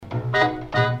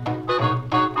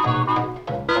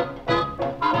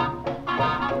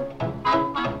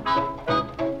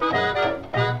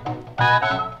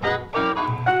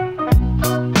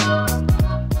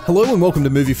Hello and welcome to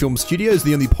Movie Film Studios,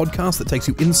 the only podcast that takes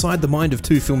you inside the mind of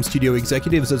two film studio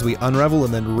executives as we unravel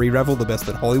and then re-ravel the best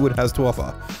that Hollywood has to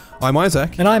offer. I'm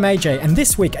Isaac. And I'm AJ, and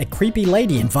this week a creepy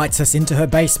lady invites us into her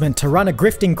basement to run a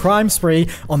grifting crime spree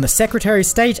on the Secretary of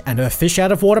State and her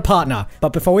fish-out-of-water partner.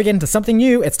 But before we get into something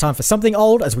new, it's time for something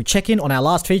old as we check in on our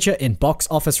last feature in Box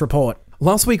Office Report.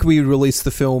 Last week we released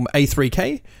the film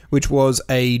A3K, which was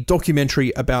a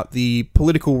documentary about the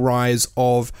political rise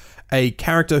of a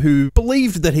character who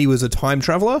believed that he was a time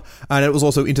traveler, and it was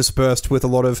also interspersed with a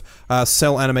lot of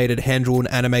cell-animated, hand-drawn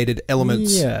animated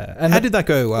elements. Yeah. And how did that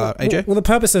go, AJ? Well, the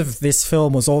purpose of this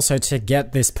film was also to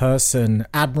get this person,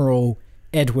 Admiral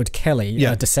Edward Kelly,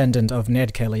 a descendant of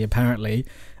Ned Kelly, apparently,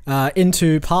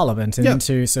 into Parliament and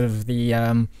into sort of the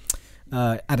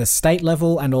at a state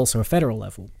level and also a federal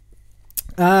level.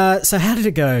 So how did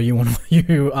it go?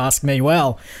 You ask me.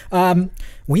 Well,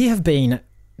 we have been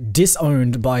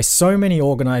disowned by so many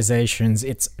organizations,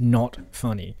 it's not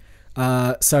funny.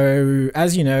 So,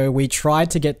 as you know, we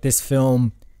tried to get this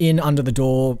film in under the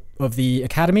door of the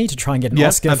Academy to try and get an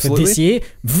Oscar for this year.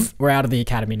 We're out of the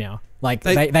Academy now. Like,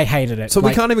 they hated it. So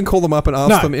we can't even call them up and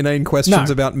ask them inane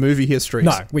questions about movie histories?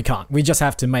 No, we can't. We just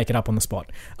have to make it up on the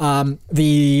spot.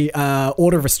 The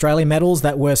Order of Australia medals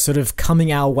that were sort of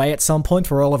coming our way at some point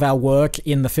for all of our work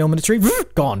in the film industry,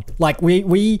 gone. Like,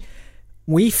 we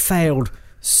failed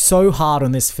so hard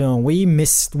on this film. We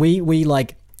misled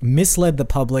the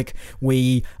public.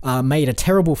 We made a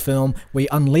terrible film. We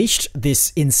unleashed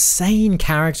this insane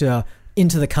character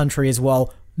into the country as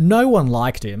well. No one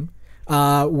liked him.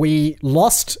 We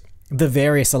lost the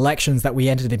various elections that we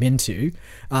entered him into.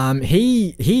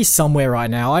 He's somewhere right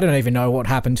now. I don't even know what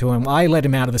happened to him. I let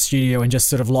him out of the studio and just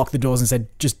sort of locked the doors and said,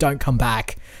 just don't come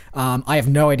back. I have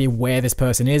no idea where this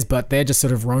person is, but they're just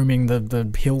sort of roaming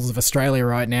the hills of Australia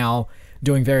right now,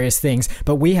 doing various things.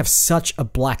 But we have such a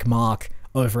black mark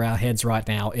over our heads right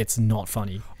now. It's not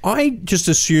funny. I just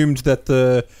assumed that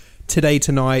the Today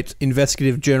Tonight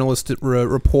investigative journalist that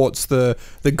reports the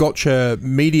gotcha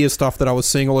media stuff that I was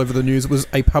seeing all over the news was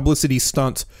a publicity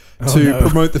stunt to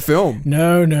promote the film.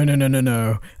 No.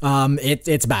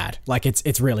 It's bad. Like,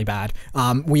 it's really bad.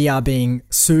 We are being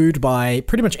sued by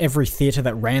pretty much every theatre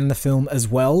that ran the film as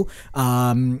well.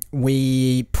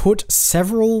 We put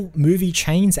several movie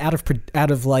chains out of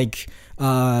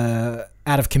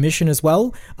commission as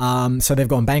well. So they've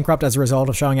gone bankrupt as a result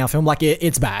of showing our film. Like,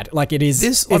 it's bad. Like, it is.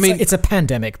 It's a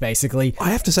pandemic, basically.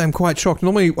 I have to say I'm quite shocked.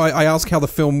 Normally I ask how the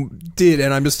film did,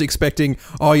 and I'm just expecting,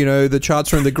 the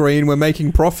charts are in the green, we're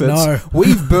making profits. No.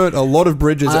 We've burnt a lot of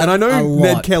bridges, and I know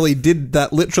Ned Kelly did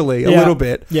that literally a little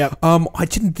bit. Yeah. I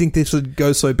didn't think this would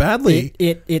go so badly.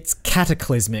 It's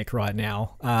cataclysmic right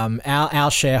now.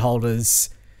 Our shareholders,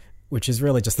 which is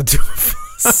really just the two of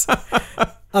us,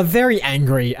 are very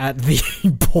angry at the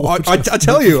board. I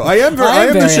tell you, I am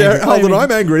the shareholder and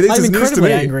I'm angry. This is news to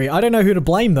me. I'm incredibly angry. I don't know who to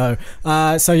blame, though.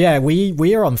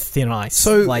 We are on thin ice.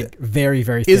 So, like, very,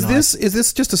 very thin ice. Is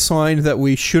this just a sign that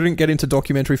we shouldn't get into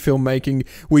documentary filmmaking?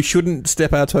 We shouldn't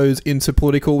step our toes into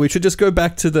political. We should just go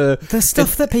back to the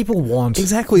stuff that people want.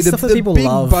 Exactly. The stuff that people big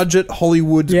love. Budget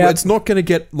Hollywood. Where it's not going to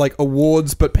get, like,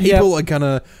 awards, but people are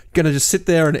gonna just sit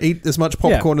there and eat as much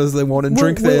popcorn as they want and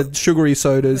drink their sugary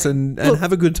sodas and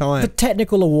have a good time. The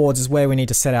technical awards is where we need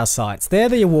to set our sights. They're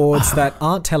the awards that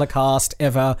aren't telecast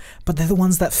ever, but they're the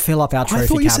ones that fill up our trophy cabinet. I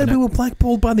thought you said we were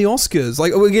blackballed by the Oscars.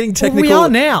 Like, we're getting technical. Well, we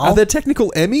are now. Are there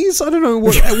technical Emmys? I don't know.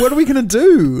 What are we going to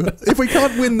do if we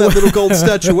can't win that little gold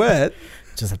statuette?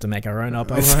 Just have to make our own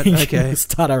up, I think. Okay.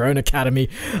 Start our own academy.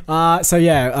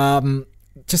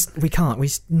 We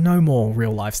can't. No more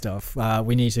real life stuff.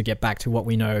 We need to get back to what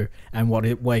we know and what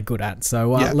we're good at.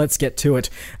 So let's get to it.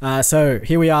 So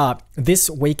here we are this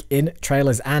week in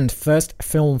trailers, and first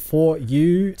film for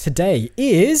you today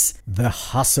is The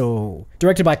Hustle,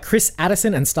 directed by Chris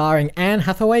Addison and starring Anne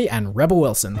Hathaway and Rebel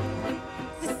Wilson.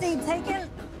 Is the seat taken?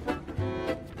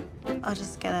 I'll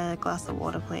just get a glass of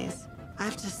water, please. I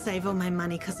have to save all my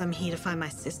money because I'm here to find my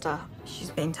sister.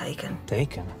 She's been taken.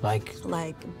 Taken? Like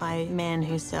by men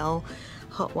who sell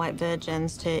hot white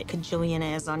virgins to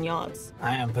cajillionaires on yachts.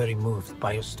 I am very moved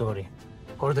by your story.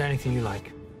 Order anything you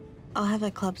like. I'll have a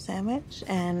club sandwich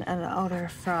and an order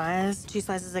of fries, 2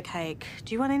 slices of cake.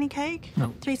 Do you want any cake?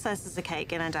 No. 3 slices of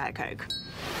cake and a Diet Coke.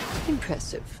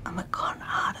 Impressive. I'm a con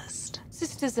artist.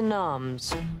 Sisters in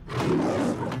arms.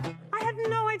 I had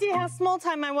no idea how small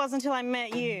time I was until I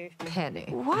met you. Penny,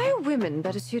 why are women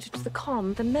better suited to the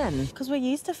con than men? Because we're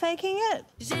used to faking it.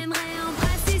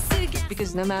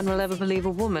 Because no man will ever believe a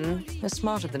woman is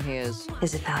smarter than he is.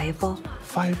 Is it valuable?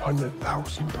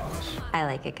 $500,000. I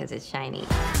like it because it's shiny.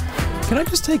 Can I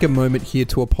just take a moment here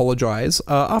to apologise?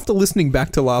 After listening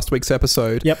back to last week's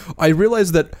episode, I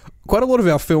realised that quite a lot of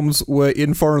our films were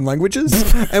in foreign languages.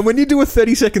 And when you do a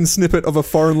 30-second snippet of a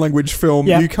foreign language film,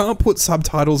 you can't put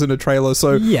subtitles in a trailer.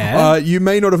 So you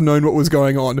may not have known what was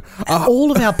going on.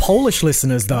 All of our Polish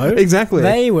listeners, though. Exactly.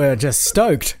 They were just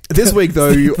stoked. This week,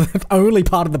 though... the only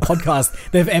part of the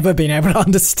podcast they've ever been able to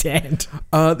understand.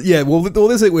 Well,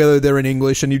 this week, whether they're in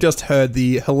English, and you just heard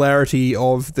the hilarity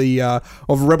of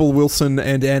of Rebel Wilson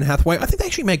and Anne Hathaway. I think they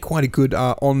actually make quite a good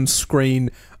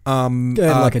on-screen...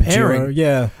 like a pairing.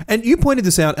 duo, And you pointed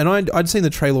this out, and I'd seen the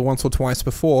trailer once or twice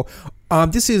before.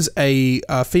 This is a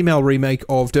female remake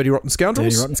of Dirty Rotten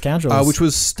Scoundrels. Which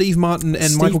was Steve Martin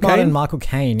and Michael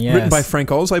Caine, yes. Written by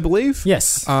Frank Oz, I believe.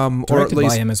 Yes. Directed or at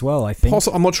least by him as well, I think.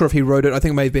 I'm not sure if he wrote it. I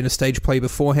think it may have been a stage play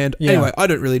beforehand. Yeah. Anyway, I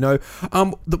don't really know.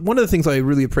 One of the things I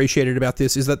really appreciated about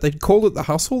this is that they called it The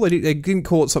Hustle. They didn't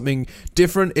call it something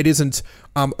different. It isn't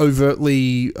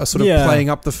overtly sort of playing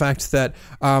up the fact that,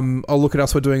 oh, look at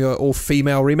us, we're doing an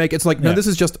all-female remake. It's like, no, this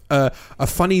is just a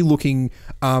funny-looking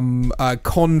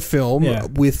con film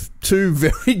with two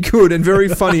very good and very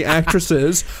funny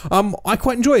actresses. I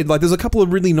quite enjoyed. Like, there's a couple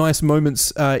of really nice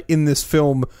moments in this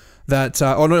film that,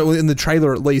 in the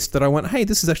trailer at least, that I went, hey,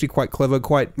 this is actually quite clever,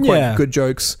 quite good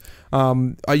jokes.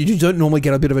 You don't normally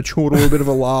get a bit of a chortle, a bit of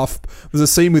a laugh. There's a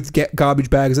scene with garbage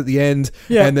bags at the end,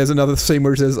 and there's another scene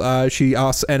where it says she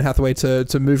asks Anne Hathaway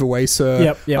to move away,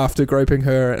 sir, after groping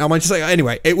her. And I'm just like,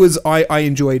 anyway, it was I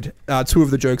enjoyed two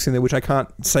of the jokes in there, which I can't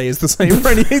say is the same for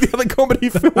any of the other comedy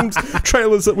films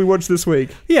trailers that we watched this week.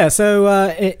 Yeah, so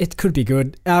it could be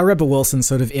good. Rebel Wilson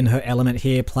sort of in her element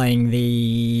here, playing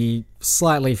the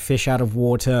slightly fish out of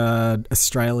water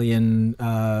Australian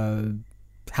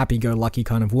happy-go-lucky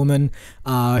kind of woman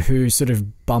who sort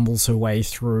of bumbles her way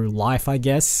through life, I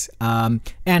guess. Anne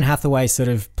Hathaway sort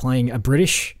of playing a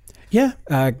British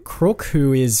crook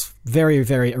who is very,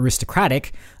 very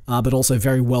aristocratic, but also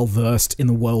very well-versed in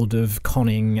the world of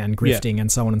conning and grifting and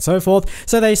so on and so forth.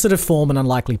 So they sort of form an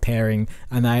unlikely pairing,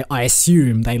 and I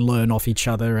assume they learn off each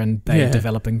other and they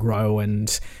develop and grow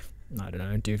and, I don't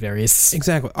know, do various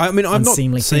Exactly. I mean, I've not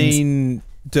seen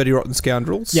Dirty Rotten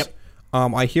Scoundrels. Yep.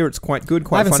 I hear it's quite good,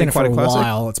 quite funny, quite a classic. I haven't seen it for a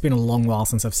while. It's been a long while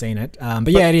since I've seen it. But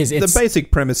yeah, it is. The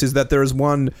basic premise is that there is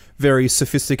one very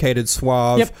sophisticated,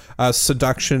 suave,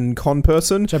 seduction con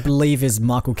person. Which I believe is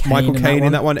Michael Caine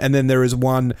in that one. And then there is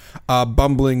one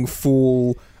bumbling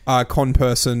fool con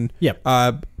person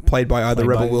played by either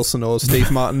Rebel Wilson or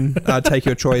Steve Martin. Take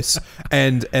your choice.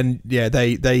 And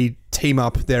they team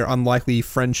up their unlikely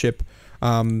friendship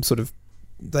sort of.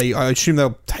 I assume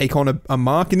they'll take on a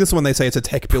mark. In this one, they say it's a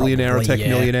tech billionaire or tech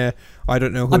millionaire. I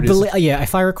don't know who it is. Yeah,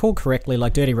 if I recall correctly,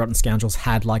 like Dirty Rotten Scoundrels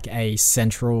had like a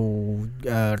central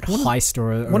heist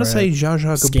or I want to say Zsa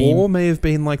Zsa Gabor may have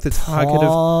been like the target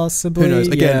Possibly, of... Who knows?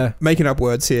 Again, making up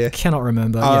words here. Cannot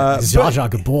remember. Zsa Zsa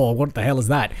Gabor, what the hell is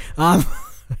that?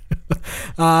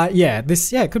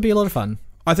 It could be a lot of fun.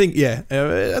 I think,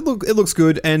 it looks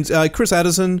good. And Chris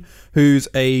Addison, who's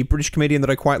a British comedian that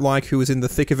I quite like, who was in the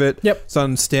thick of it,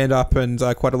 done stand-up and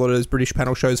quite a lot of those British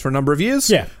panel shows for a number of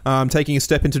years, taking a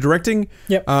step into directing.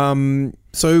 I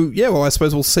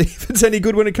suppose we'll see if it's any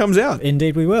good when it comes out.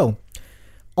 Indeed we will.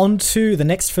 On to the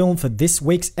next film for this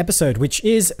week's episode, which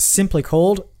is simply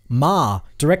called Ma,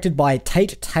 directed by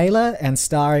Tate Taylor and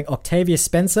starring Octavia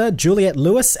Spencer, Juliette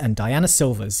Lewis, and Diana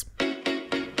Silvers.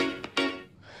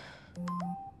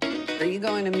 Are you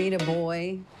going to meet a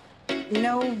boy?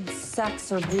 No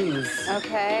sex or booze.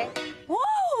 Okay.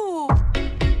 Woo!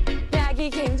 Maggie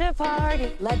came to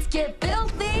party. Let's get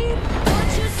filthy.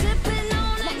 What you sipping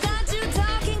on? I got you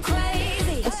talking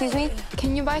crazy. Excuse me,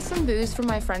 can you buy some booze for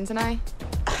my friends and I?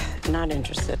 Not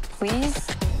interested. Please?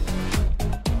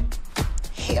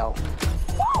 Hell.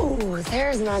 Ooh,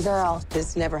 there's my girl.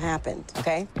 This never happened,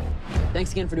 okay?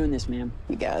 Thanks again for doing this, ma'am.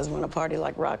 You guys want to party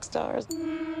like rock stars?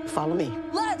 Follow me.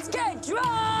 Let's get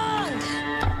drunk!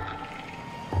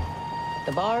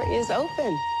 The bar is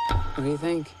open. What do you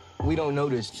think? We don't know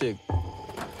this chick.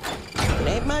 It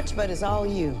ain't much, but it's all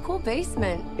you. Cool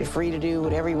basement. You're free to do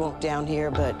whatever you want down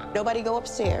here, but nobody go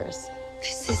upstairs.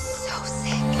 This is so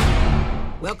sick.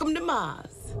 Welcome to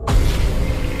Mars.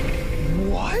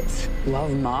 What?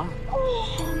 Love Ma?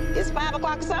 It's 5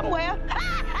 o'clock somewhere.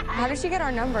 How did she get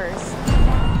our numbers?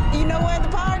 You know where the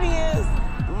party is.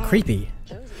 Creepy.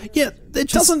 Yeah, it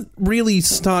doesn't really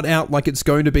start out like it's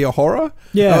going to be a horror.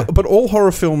 Yeah. But all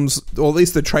horror films, or at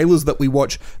least the trailers that we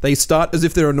watch, they start as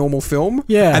if they're a normal film.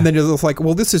 Yeah. And then you're like,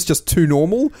 well, this is just too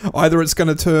normal. Either it's going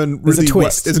to turn really... There's a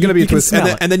twist. There's going to be a twist.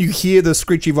 And then you hear the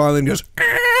screechy violin goes...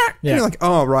 Yeah. And you're like,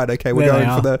 oh, right, okay, we're There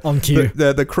going for on cue.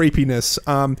 the creepiness.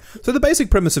 So the basic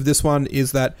premise of this one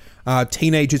is that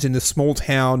teenagers in this small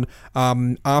town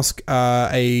ask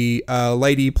a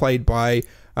lady played by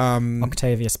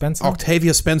Octavia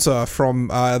Spencer from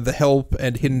The Help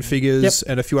and Hidden Figures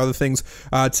and a few other things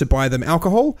to buy them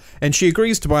alcohol, and she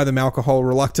agrees to buy them alcohol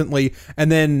reluctantly,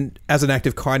 and then as an act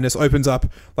of kindness opens up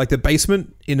like the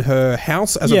basement in her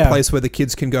house as a place where the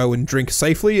kids can go and drink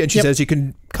safely, and she says you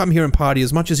can come here and party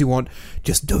as much as you want,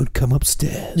 just don't come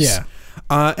upstairs.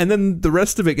 And then the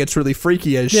rest of it gets really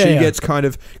freaky as she gets kind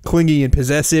of clingy and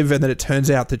possessive, and then it turns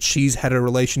out that she's had a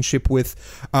relationship with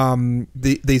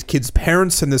these kids'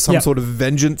 parents, and there's some sort of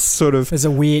vengeance sort of... There's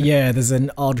a weird, there's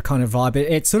an odd kind of vibe.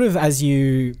 It's sort of, as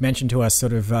you mentioned to us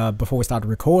sort of before we started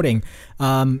recording,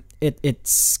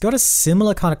 it's got a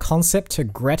similar kind of concept to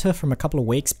Greta from a couple of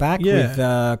weeks back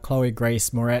with Chloe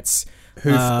Grace Moretz.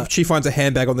 Who she finds a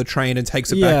handbag on the train and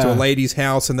takes it back to a lady's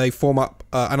house, and they form up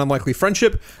an unlikely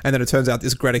friendship, and then it turns out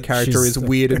this Greta character is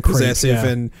weird and possessive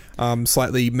and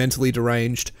slightly mentally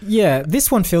deranged. Yeah,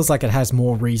 this one feels like it has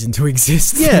more reason to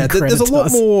exist. Yeah, there's a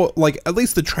lot more, like, at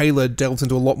least the trailer delves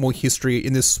into a lot more history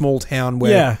in this small town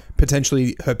where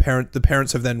potentially the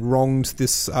parents have then wronged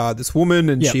this woman,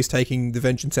 and she's taking the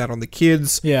vengeance out on the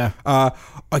kids.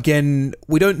 Again,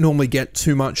 we don't normally get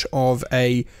too much of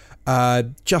a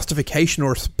justification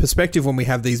or perspective when we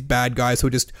have these bad guys who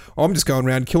are just, I'm just going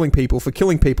around killing people for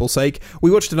killing people's sake.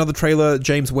 We watched another trailer,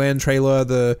 James Wan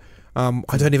trailer,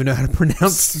 I don't even know how to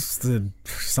pronounce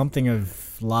something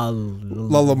of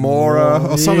Lalamora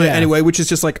or something anyway, which is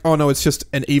just like, oh no, it's just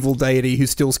an evil deity who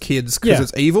steals kids because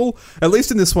it's evil. At least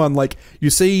in this one, like, you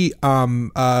see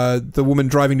the woman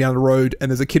driving down the road, and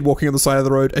there's a kid walking on the side of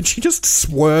the road, and she just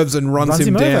swerves and runs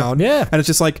him down. And it's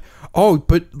just like, oh,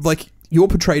 but like, you're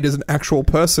portrayed as an actual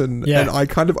person, and I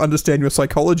kind of understand your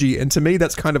psychology, and to me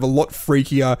that's kind of a lot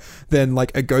freakier than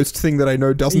like a ghost thing that I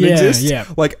know doesn't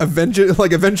exist. Like a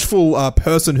vengeful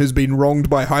person who's been wronged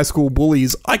by high school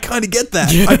bullies. I kind of get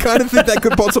that. I kind of think that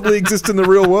could possibly exist in the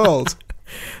real world.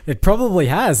 It probably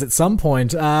has at some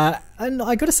point. And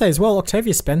I got to say as well,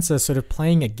 Octavia Spencer sort of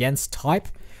playing against type.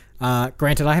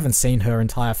 Granted, I haven't seen her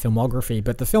entire filmography,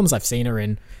 but the films I've seen her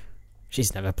in,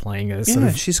 she's never playing a sort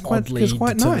of she's quite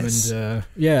nice.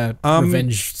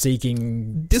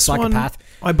 Revenge-seeking psychopath.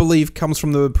 One, I believe, comes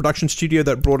from the production studio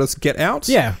that brought us Get Out.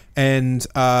 And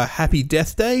Happy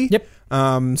Death Day.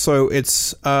 So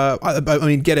it's, I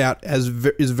mean, Get Out is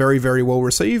very, very well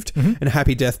received, and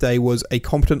Happy Death Day was a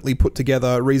competently put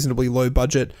together, reasonably low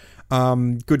budget,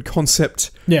 good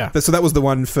concept. So that was the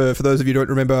one for those of you who don't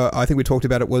remember. I think we talked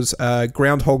about it, was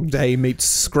Groundhog Day meets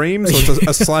Scream. So it's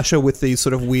a slasher with these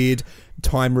sort of weird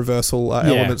time reversal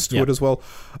elements to it as well.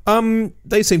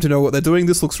 They seem to know what they're doing.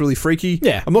 This looks really freaky.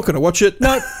 I'm not going to watch it.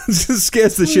 No, it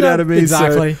scares the shit out of me.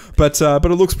 Exactly. So,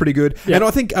 but it looks pretty good. And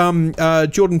I think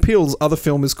Jordan Peele's other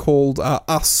film is called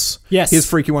Us. His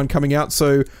freaky one coming out.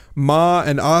 So Ma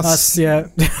and Us.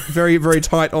 Very, very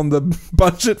tight on the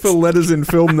budget for letters in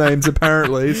film names,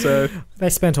 apparently. So they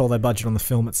spent all their budget on the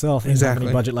film itself. There's not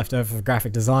any budget left over for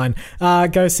graphic design.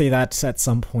 Go see that at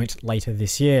some point later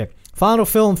this year. Final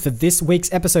film for this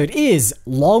week's episode is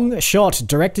Long Shot,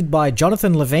 directed by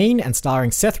Jonathan Levine and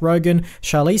starring Seth Rogen,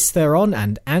 Charlize Theron,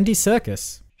 and Andy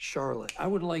Serkis. Charlotte, I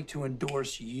would like to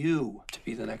endorse you to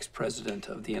be the next president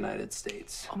of the United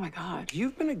States. Oh my God.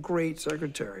 You've been a great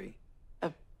secretary.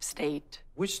 Of state.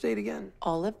 Which state again?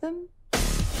 All of them?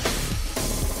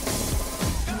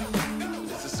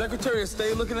 Is the Secretary of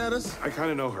State looking at us? I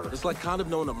kind of know her. It's like kind of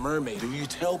knowing a mermaid. Do you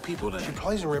tell people that? She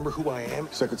probably doesn't remember who I am.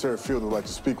 Secretary Field would like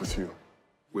to speak with you.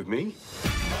 With me?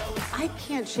 I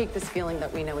can't shake this feeling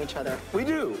that we know each other. We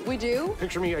do. We do?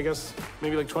 Picture me, I guess,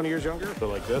 maybe like 20 years younger, but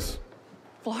like this.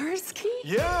 Flarsky?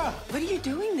 Yeah! What are you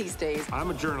doing these days? I'm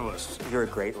a journalist. You're a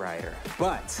great writer,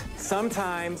 but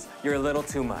sometimes you're a little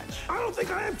too much. I don't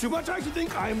think I am too much. I actually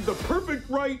think I am the perfect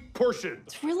right portion.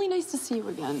 It's really nice to see you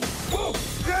again. Whoa!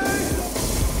 Okay!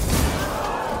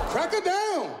 Crack it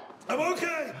down! I'm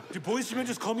okay. Do policemen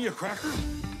just call me a cracker?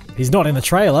 He's not in the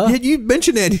trailer. Yeah, you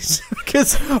mentioned Andy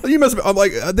because you must have. I'm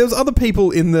like, there was other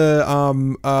people in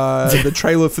the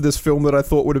trailer for this film that I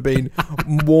thought would have been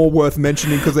more worth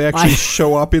mentioning because they actually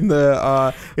show up in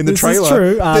the trailer. This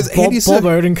is true. Bob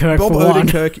Odenkirk. Bob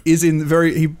Odenkirk is in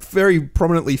he very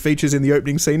prominently features in the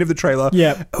opening scene of the trailer.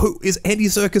 Yeah. Who is Andy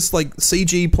Serkis, like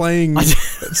CG playing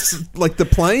like the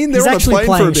plane? He's actually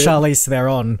playing Charlize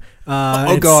Theron.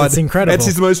 Oh God, it's incredible. It's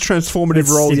his most transformative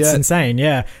role yet. It's insane,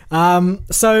 yeah.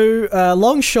 So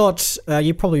Long Shot,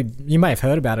 you may have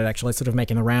heard about it actually. It's sort of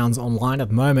making the rounds online at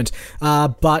the moment.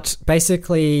 But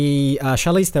basically,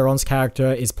 Charlize Theron's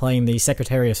character is playing the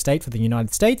Secretary of State for the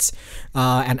United States,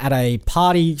 and at a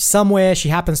party somewhere, she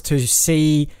happens to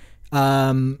see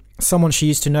someone she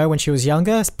used to know when she was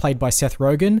younger, played by Seth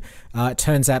Rogen. It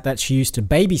turns out that she used to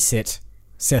babysit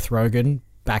Seth Rogen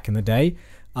back in the day.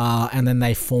 And then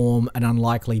they form an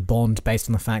unlikely bond based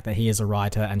on the fact that he is a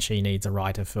writer and she needs a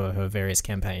writer for her various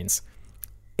campaigns.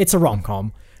 It's a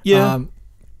rom-com. Yeah.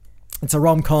 It's a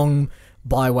rom-com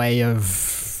by way of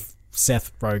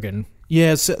Seth Rogen.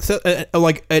 Yeah,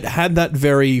 like it had that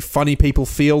very funny people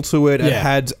feel to it. It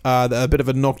had a bit of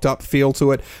a knocked up feel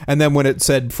to it. And then when it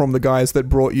said from the guys that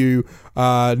brought you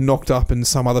Knocked Up in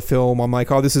some other film, I'm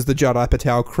like, oh, this is the Judd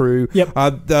Apatow crew. Yep.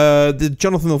 The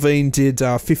Jonathan Levine did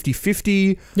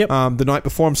 50-50. Yep. The night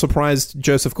before. I'm surprised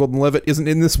Joseph Gordon-Levitt isn't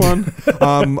in this one.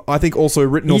 I think also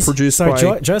written or produced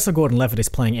by... Joseph Gordon-Levitt is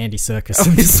playing Andy Serkis. Oh,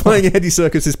 he's playing Andy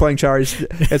Serkis. He's playing Charlie.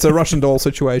 It's a Russian doll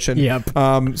situation. Yep.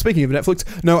 Speaking of Netflix,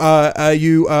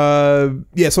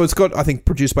 so it's got, I think,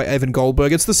 produced by Evan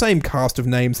Goldberg. It's the same cast of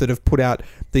names that have put out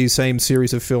these same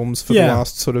series of films for the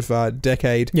last sort of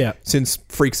decade. Yeah. Since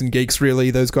Freaks and Geeks,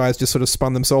 really, those guys just sort of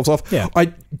spun themselves off. Yeah.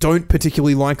 I don't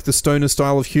particularly like the stoner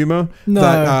style of humor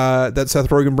that Seth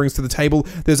Rogen brings to the table.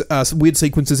 There's weird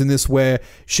sequences in this where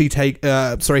he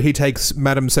takes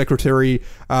Madam Secretary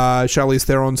Charlize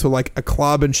Theron to like a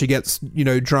club and she gets,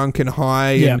 drunk and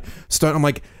high and stoned. I'm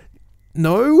like,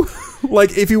 no,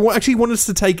 like if you actually want us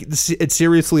to take it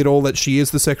seriously at all that she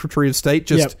is the Secretary of State,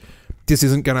 this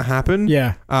isn't going to happen.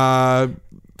 Yeah.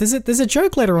 There's a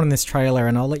joke later on in this trailer,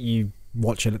 and I'll let you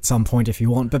watch it at some point if you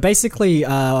want. But basically,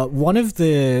 one of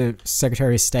the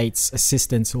Secretary of State's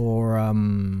assistants or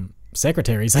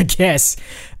secretaries, I guess,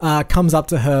 comes up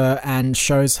to her and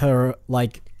shows her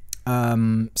like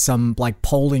some like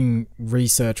polling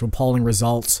research or polling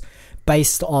results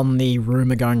based on the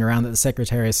rumor going around that the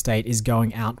Secretary of State is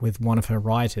going out with one of her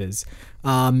writers.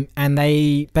 And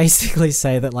they basically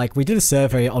say that, like, we did a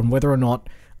survey on whether or not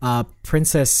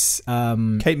Princess...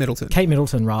 Kate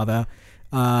Middleton, rather,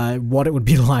 what it would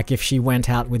be like if she went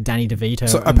out with Danny DeVito.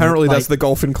 So apparently that's the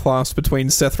golfing class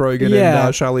between Seth Rogen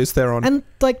and Charlize Theron. And,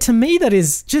 like, to me, that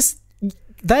is just...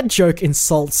 That joke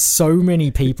insults so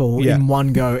many people in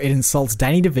one go. It insults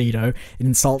Danny DeVito. It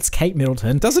insults Kate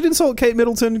Middleton. Does it insult Kate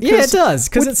Middleton? Yeah, it does.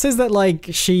 Because it says that like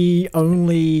she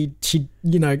only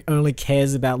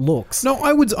cares about looks. No,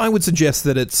 I would suggest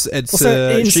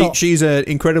that she's an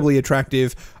incredibly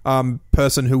attractive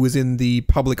person who is in the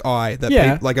public eye.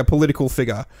 Like a political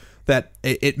figure. That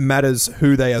it matters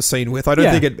who they are seen with. I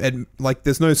don't think it like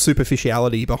there's no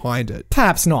superficiality behind it.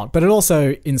 Perhaps not, but it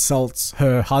also insults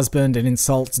her husband and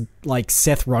insults like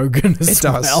Seth Rogen as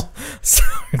well. So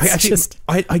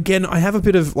I have a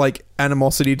bit of like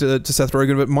animosity to Seth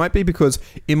Rogen, but it might be because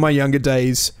in my younger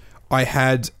days I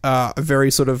had a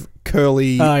very sort of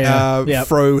curly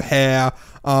fro hair,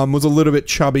 was a little bit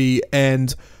chubby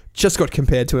and just got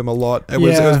compared to him a lot. It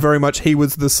was very much he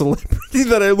was the celebrity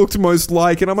that I looked most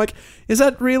like, and I'm like, is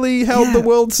that really how the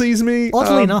world sees me?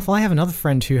 Oddly enough, I have another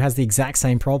friend who has the exact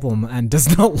same problem and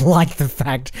does not like the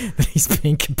fact that he's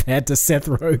being compared to Seth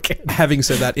Rogen. Having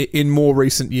said that, in more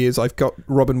recent years, I've got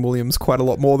Robin Williams quite a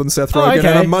lot more than Seth Rogen,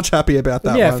 and I'm much happy about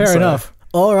that. Yeah, fair enough.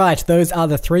 All right, those are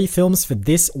the 3 films for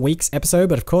this week's episode.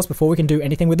 But of course, before we can do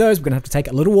anything with those, we're going to have to take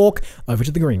a little walk over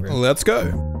to the green room. Let's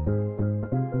go.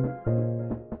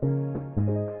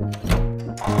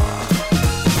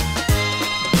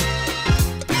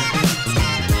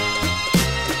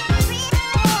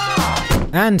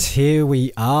 And here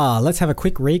we are. Let's have a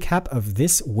quick recap of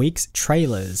this week's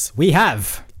trailers. We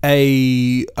have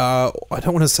I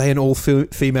don't want to say an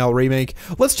all-female remake.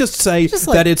 Let's just say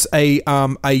that it's a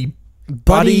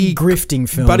buddy grifting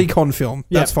film, buddy con film.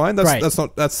 That's fine.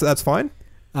 That's fine.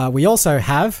 We also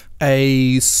have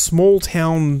a small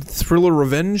town thriller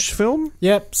revenge film.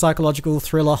 Yep, psychological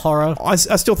thriller horror. I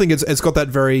still think it's got that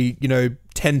very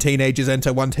 10 teenagers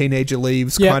enter, 1 teenager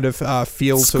leaves kind of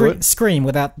feel to it. Scream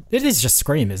it is just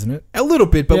Scream, isn't it? A little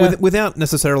bit, but without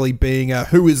necessarily being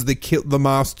who is the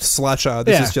masked slasher.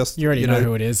 This is just you already know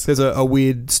who it is. There's a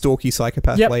weird stalky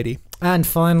psychopath lady. And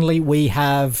finally, we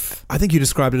have... I think you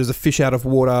described it as a fish out of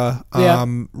water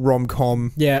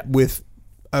rom-com with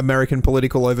American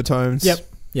political overtones.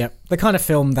 Yep. The kind of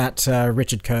film that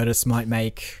Richard Curtis might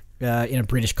make in a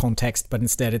British context, but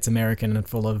instead it's American and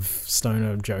full of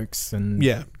stoner jokes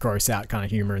and gross out kind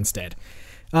of humor instead.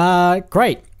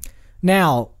 Great.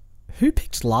 Now, who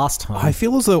picked last time? I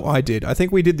feel as though I did. I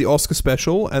think we did the Oscar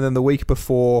special, and then the week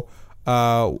before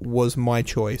was my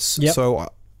choice. Yep. So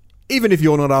even if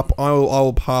you're not up,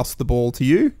 I'll pass the ball to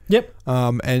you. Yep.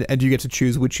 And you get to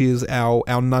choose which is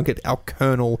our nugget, our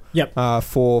kernel. Yep.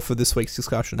 For this week's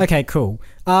discussion. Okay, cool.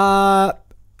 I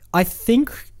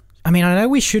know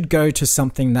we should go to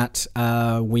something that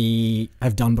we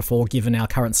have done before, given our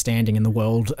current standing in the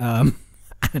world.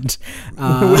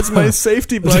 Where's my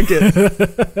safety blanket?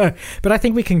 But I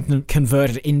think we can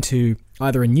convert it into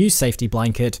either a new safety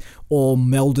blanket or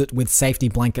meld it with safety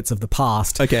blankets of the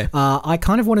past. Okay. I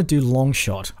kind of want to do Long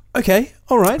Shot. Okay,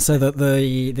 all right. So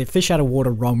the fish out of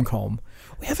water rom-com.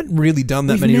 We haven't really done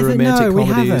that many romantic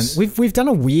comedies. We haven't. We've done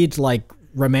a weird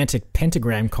romantic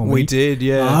pentagram comedy. We did,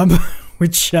 yeah.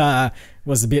 Which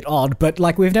was a bit odd, but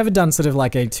we've never done sort of a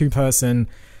 2-person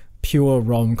pure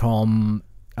rom-com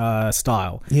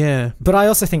style. Yeah. But I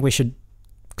also think we should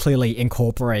clearly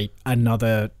incorporate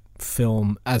another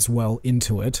film as well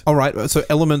into it. All right, so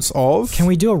elements of... Can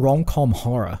we do a rom-com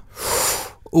horror?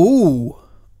 Ooh.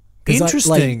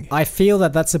 Interesting. I feel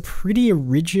that's a pretty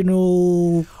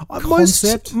original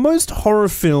concept. Most horror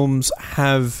films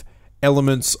have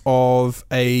elements of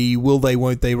a will they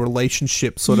won't they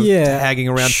relationship sort of tagging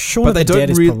around. Shaun of the Dead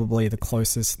is probably the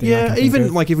closest thing. Yeah, even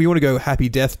if we want to go Happy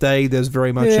Death Day, there's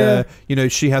very much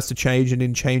she has to change and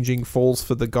in changing falls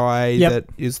for the guy that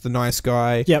is the nice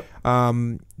guy. Yep.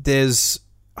 There's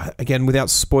again, without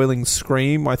spoiling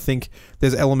Scream, I think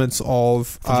there's elements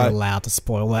of... You're allowed to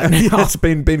spoil that now. Yeah, it's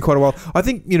been quite a while. I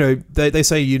think, they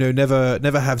say,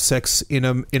 never have sex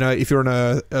if you're in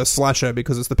a slasher,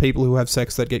 because it's the people who have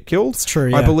sex that get killed. It's true,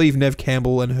 yeah. I believe Neve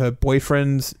Campbell and her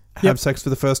boyfriend have sex for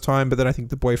the first time, but then I think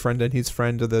the boyfriend and his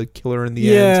friend are the killer in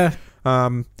the end.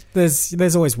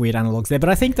 There's always weird analogs there, but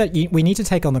I think that we need to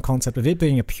take on the concept of it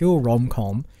being a pure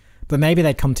rom-com, but maybe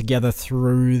they come together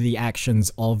through the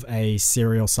actions of a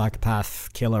serial psychopath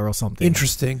killer or something.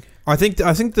 Interesting. I think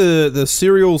the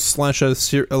serial slasher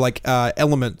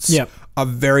elements are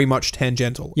very much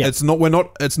tangential. Yep. It's not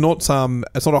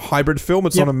a hybrid film.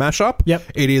 It's not a mashup. Yep.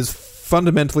 It is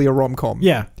fundamentally a rom-com.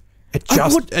 Yeah. It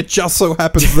just so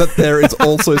happens that there is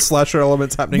also slasher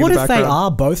elements happening in the background. What if they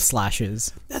are both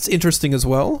slashers? That's interesting as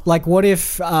well. What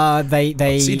if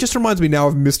they... See, it just reminds me now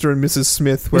of Mr. and Mrs.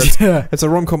 Smith, where it's a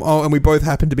rom-com, and we both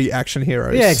happen to be action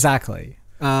heroes. Yeah, exactly.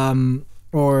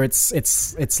 Or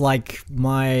it's like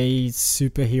My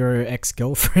Superhero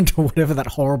Ex-Girlfriend, or whatever that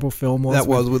horrible film was. That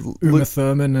was with Uma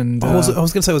Thurman and... I was going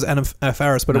to say it was Anna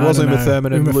Faris, but it was Uma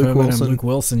Thurman and Luke Wilson. Luke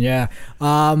Wilson, yeah.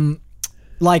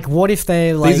 What if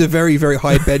they These are very, very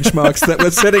high benchmarks that we're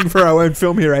setting for our own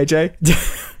film here, AJ.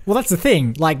 Well, that's the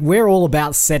thing. We're all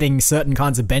about setting certain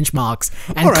kinds of benchmarks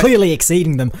and clearly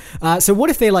exceeding them. So what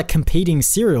if they're competing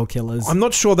serial killers? I'm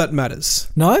not sure that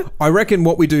matters. No? I reckon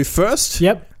what we do first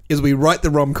is we write the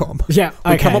rom-com. Yeah,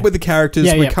 okay. We come up with the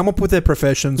characters, we come up with their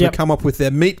professions, we come up with their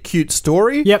meet-cute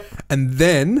story, and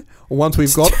then, once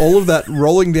we've got all of that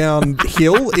rolling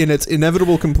downhill in its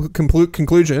inevitable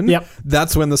conclusion,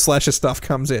 that's when the slasher stuff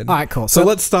comes in. All right, cool. So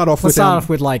let's start off with...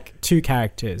 two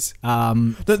characters.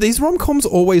 These rom-coms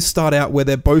always start out where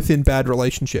they're both in bad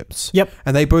relationships. Yep.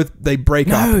 And they break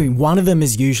up. No, one of them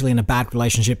is usually in a bad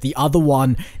relationship. The other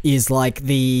one is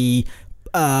the...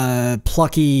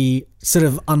 plucky, sort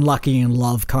of unlucky in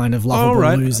love kind of lovable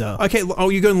loser. Okay,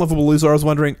 you're going lovable loser. I was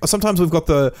wondering, sometimes we've got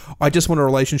I just want a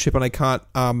relationship and I can't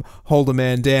hold a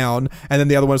man down, and then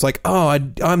the other one's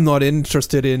I'm not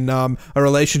interested in a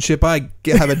relationship. I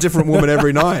have a different woman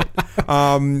every night.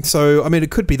 So,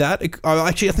 it could be that.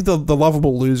 I think the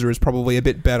lovable loser is probably a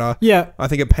bit better. Yeah. I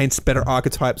think it paints better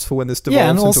archetypes for when this develops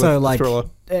and also, into a thriller.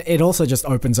 It also just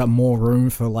opens up more room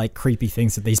for creepy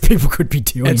things that these people could be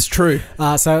doing. It's true.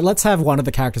 So let's have one of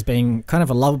the characters being kind of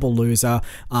a lovable loser.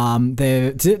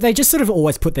 They just sort of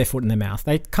always put their foot in their mouth.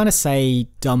 They kind of say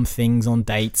dumb things on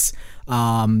dates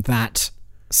that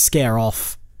scare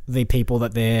off the people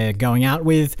that they're going out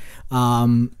with.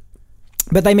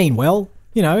 But they mean well.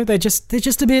 They're just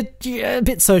a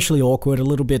bit socially awkward, a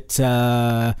little bit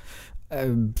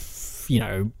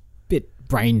bit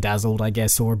brain dazzled, I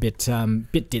guess, or a bit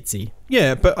ditzy.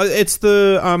 Yeah, but it's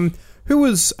the who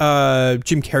was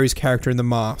Jim Carrey's character in The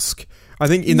Mask? I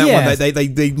think in that one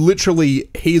they literally,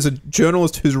 he's a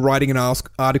journalist who's writing an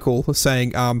article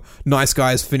saying nice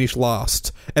guys finish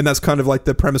last, and that's kind of like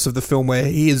the premise of the film, where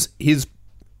his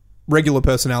regular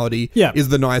personality is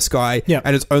the nice guy,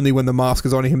 and it's only when the mask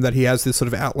is on him that he has this sort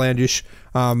of outlandish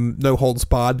no holds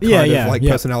barred kind of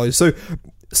personality. So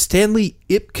Stanley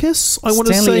Ipkiss, I want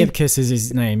to say. Stanley Ipkiss is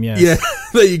his name, yes. Yeah,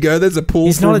 there you go. There's a pull.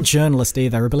 He's not a journalist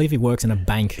either. I believe he works in a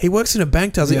bank. He works in a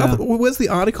bank, does he? Yeah. Where's the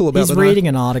article about? He's reading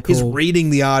an article. He's reading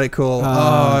the article.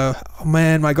 Oh,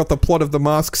 man, I got the plot of The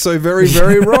Mask so very,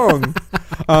 very wrong.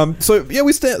 So, yeah,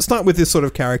 we start with this sort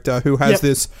of character who has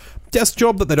this desk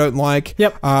job that they don't like.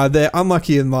 Yep. They're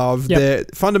unlucky in love. Yep. They're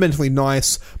fundamentally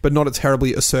nice, but not a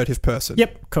terribly assertive person.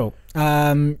 Yep, cool.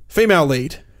 Female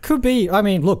lead. Could be. I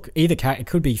mean, look, either it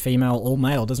could be female or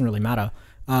male. Doesn't really matter.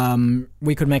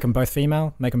 We could make them both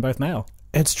female, make them both male.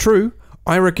 It's true.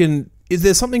 I reckon, is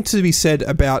there something to be said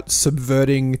about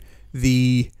subverting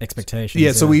the expectations?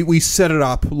 Yeah, so we set it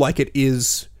up like it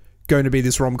is going to be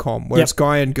this rom-com where it's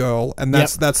guy and girl, and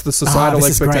that's the societal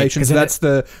expectations. That's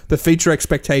the feature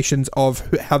expectations of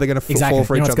how they're going to fall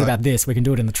for each other. What's good about this? We can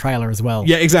do it in the trailer as well.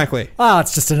 Yeah, exactly.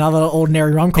 It's just another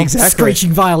ordinary rom-com. Exactly.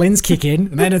 Screeching violins kick in,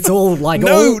 and then it's all like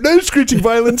no screeching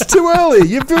violins too early.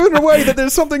 You've given away that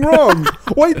there's something wrong.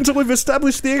 Wait until we've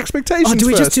established the expectations. Do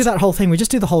we first. just do that whole thing? We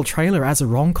just do the whole trailer as a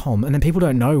rom-com, and then people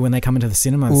don't know when they come into the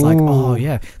cinema. It's like, oh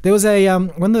yeah, there was a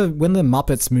when the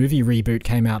Muppets movie reboot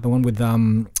came out, the one with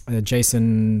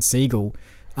Jason Segel.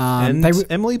 And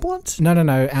Emily Blunt? No.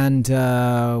 And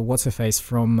what's her face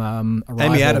from Arrival?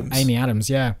 Amy Adams. Amy Adams,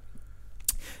 yeah.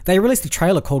 They released a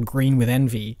trailer called Green with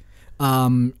Envy,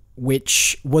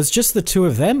 which was just the two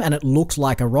of them, and it looked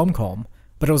like a rom-com,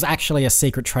 but it was actually a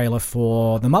secret trailer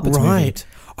for the Muppets movie. Right.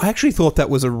 I actually thought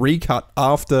that was a recut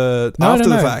after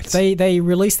the fact. They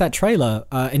released that trailer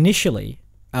initially,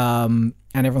 and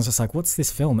everyone's just like, what's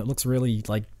this film? It looks really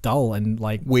like dull and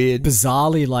like weird,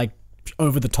 bizarrely like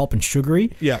over the top and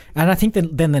sugary. Yeah. And I think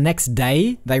that then the next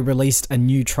day they released a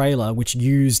new trailer which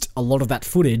used a lot of that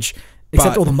footage,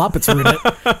 except all the Muppets were in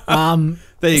it.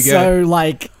 There you go. So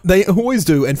like they always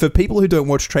do. And for people who don't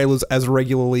watch trailers as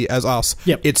regularly as us,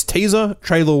 it's teaser,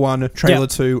 trailer 1, trailer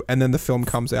 2, and then the film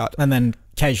comes out. And then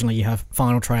occasionally you have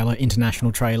final trailer,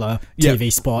 international trailer,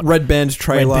 TV spot, red band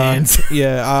trailer. Red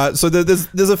band. So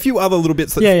there's a few other little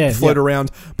bits that float around,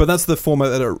 but that's the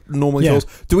format that it normally tells.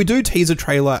 Do we do teaser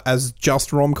trailer as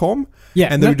just rom-com? Yeah.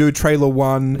 And then we do trailer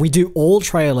 1. We do all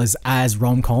trailers as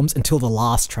rom-coms until the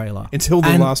last trailer. Like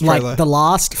the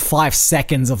last 5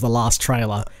 seconds of the last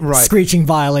trailer. Right. Screeching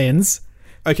violins.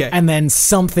 Okay. And then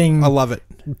something... I love it.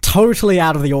 Totally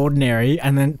out of the ordinary.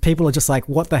 And then people are just like,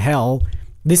 what the hell?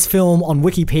 This film on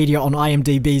Wikipedia on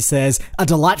IMDb says, a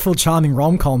delightful, charming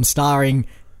rom-com starring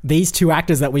these two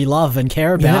actors that we love and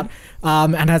care about,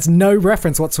 and has no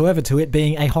reference whatsoever to it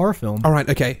being a horror film. All right,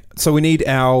 okay. So we need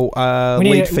our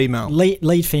lead female.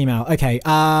 Lead female, okay.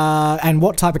 And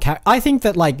what type of character? I think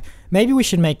that, like, maybe we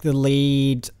should make the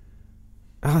lead...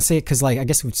 because, like, I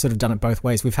guess we've sort of done it both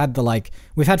ways. We've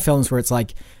had films where it's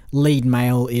like lead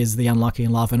male is the unlucky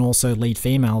in love, and also lead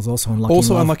female is also unlucky in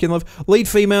love. Unlucky in love. Lead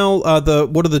female,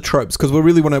 what are the tropes? Because we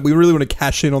really want to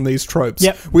cash in on these tropes.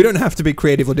 Yep. We don't have to be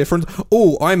creatively different.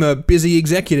 Oh, I'm a busy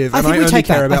executive and I only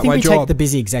care about my job. I think we take the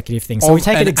busy executive thing. So we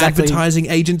take it exactly. Advertising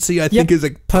agency, I think, is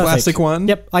a classic one.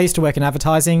 Yep. I used to work in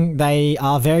advertising. They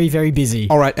are very, very busy.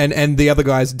 All right, and the other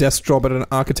guy's desk job at an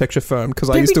architecture firm, because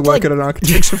I used to work at an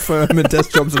architecture firm, and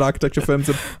desk jobs at architecture firms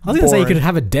are I was going to say you could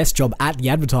have a desk job at the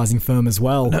advertising firm as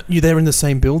well. No, they're in the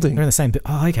same building. They're in the same...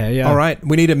 Oh, okay, yeah. All right,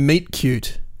 we need a meet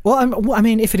cute. Well, I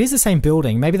mean, if it is the same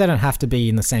building, maybe they don't have to be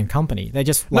in the same company. They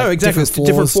just no, exactly.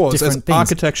 Different floors. There's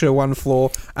architecture one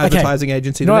floor, advertising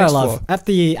agency the next floor. At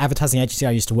the advertising agency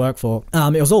I used to work for,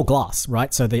 it was all glass,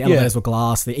 right? So the elevators were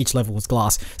glass. Each level was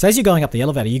glass. So as you're going up the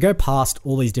elevator, you go past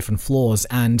all these different floors,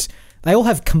 and they all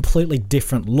have completely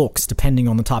different looks depending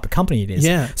on the type of company it is.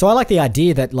 Yeah. So I like the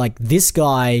idea that, like, this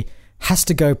guy has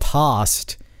to go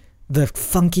past the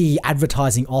funky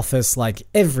advertising office like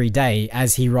every day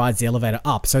as he rides the elevator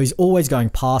up. So he's always going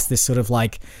past this sort of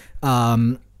like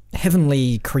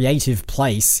heavenly creative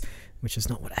place, which is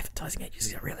not what advertising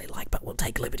agencies are really like, but we'll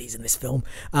take liberties in this film.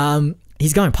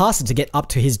 He's going past it to get up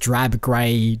to his drab,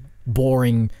 grey,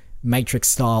 boring Matrix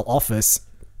style office.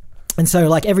 And so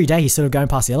like every day he's sort of going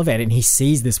past the elevator and he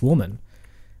sees this woman.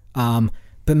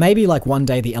 But maybe like one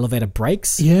day the elevator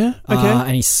breaks. Yeah, okay.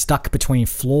 And he's stuck between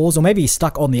floors, or maybe he's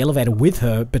stuck on the elevator with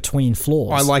her between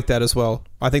floors. I like that as well.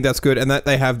 I think that's good. And that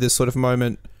they have this sort of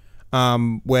moment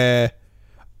where,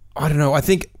 I don't know, I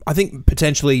think I think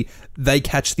potentially they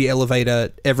catch the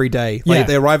elevator every day. Like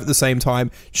they arrive at the same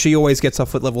time. She always gets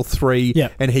off at level 3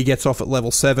 and he gets off at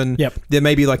level 7. There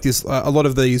may be like this, a lot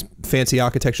of these fancy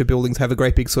architecture buildings have a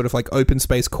great big sort of like open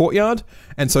space courtyard.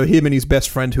 And so him and his best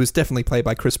friend, who is definitely played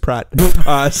by Chris Pratt,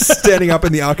 standing up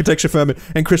in the architecture firm,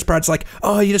 and Chris Pratt's like,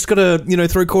 oh, you just got to,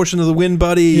 throw caution to the wind,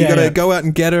 buddy. You got to go out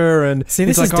and get her. And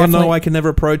he's like, oh no, I can never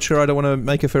approach her. I don't want to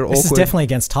make her feel awkward. This is definitely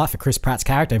against type for Chris Pratt's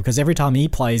character, because every time he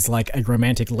plays like a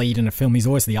romantic lead in a film, he's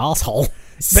always the asshole.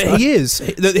 But he is.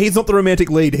 He's not the romantic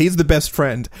lead. He's the best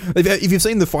friend. If you've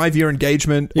seen The 5-Year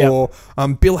Engagement, or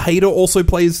Bill Hader also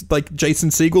plays like Jason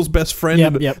Segel's best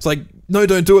friend. It's like, no,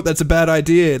 don't do it. That's a bad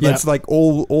idea. That's like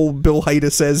all Bill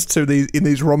Hader says in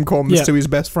these rom-coms to his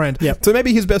best friend. So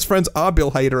maybe his best friends are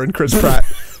Bill Hader and Chris Pratt.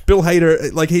 Bill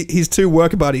Hader, like he's two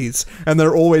work buddies, and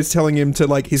they're always telling him to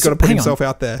like he's got to put himself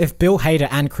out there. If Bill Hader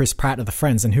and Chris Pratt are the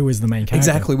friends, then who is the main character?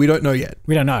 Exactly, we don't know yet.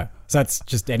 We don't know. So that's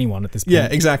just anyone at this point. Yeah,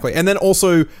 exactly. And then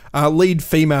also, lead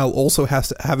female also has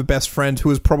to have a best friend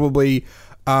who is probably,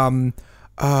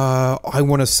 I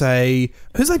want to say,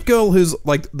 who's that girl who's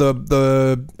like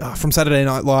the from Saturday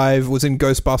Night Live, was in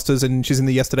Ghostbusters, and she's in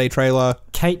the Yesterday trailer.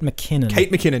 Kate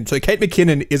McKinnon. So Kate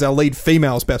McKinnon is our lead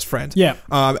female's best friend. Yeah.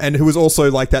 And who is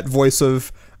also like that voice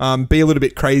of be a little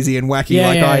bit crazy and wacky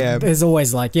I am. There's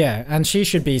always like, and she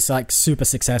should be like super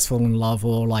successful in love,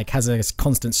 or like has a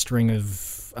constant string of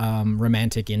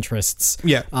romantic interests.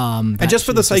 Yeah. And just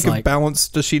for the sake of balance,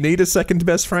 does she need a second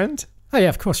best friend? Oh yeah,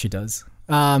 of course she does.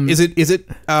 Is it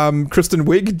Kristen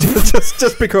Wiig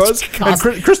just because?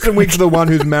 And Kristen Wiig's the one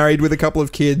who's married with a couple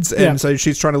of kids, and so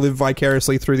she's trying to live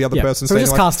vicariously through the other person. So we're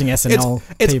just casting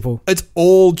SNL people. It's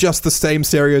all just the same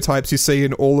stereotypes you see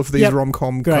in all of these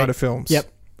rom-com kind of films. Yep.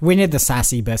 We need the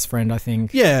sassy best friend, I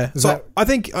think. Yeah. I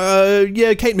think,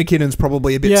 Kate McKinnon's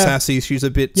probably a bit sassy. She's a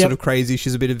bit sort of crazy.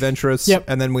 She's a bit adventurous. Yep.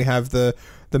 And then we have the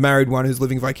married one who's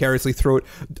living vicariously through it.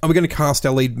 Are we going to cast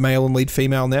our lead male and lead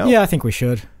female now? Yeah, I think we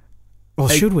should. Or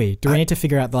should we? Do we need to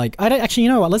figure out, like... I don't actually, you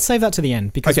know what? Let's save that to the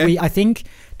end. Because I think,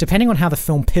 depending on how the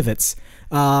film pivots,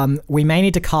 we may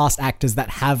need to cast actors that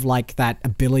have, like, that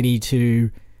ability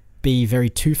to be very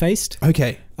two-faced.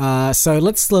 Okay. So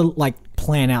let's, like,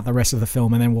 plan out the rest of the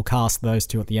film, and then we'll cast those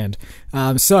two at the end.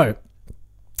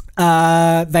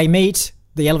 They meet...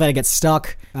 The elevator gets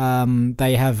stuck.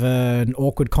 They have an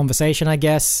awkward conversation, I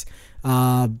guess.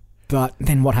 But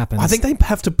then what happens? I think they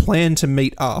have to plan to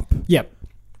meet up. Yep.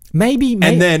 Maybe.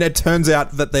 And then it turns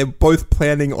out that they're both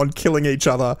planning on killing each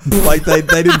other. Like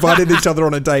they'd invited each other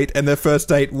on a date, and their first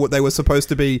date, what they were supposed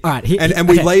to be. All right,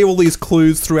 we lay all these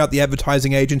clues throughout the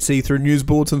advertising agency, through news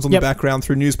bulletins on the background,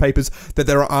 through newspapers, that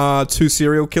there are two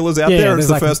serial killers out there. It's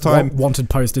the first time. Wanted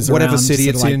posters whatever around, city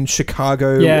it's in,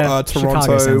 Chicago,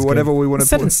 Toronto, whatever we want to.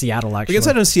 It's set in Seattle, actually. It's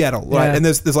set in Seattle, right? Yeah. And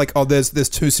there's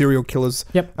two serial killers.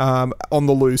 On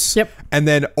the loose. Yep. And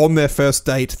then on their first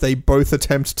date, they both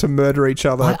attempt to murder each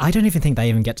other. I don't even think they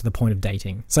even get to the point of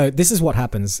dating. So this is what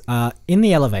happens. In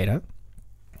the elevator,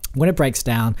 when it breaks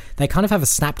down, they kind of have a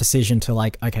snap decision to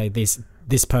like, okay, this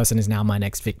person is now my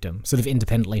next victim, sort of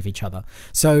independently of each other.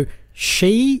 So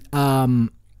she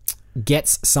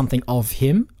gets something off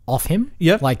him.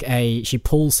 Yeah. Like she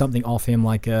pulls something off him,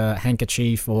 like a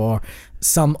handkerchief or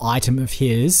some item of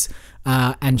his,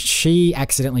 and she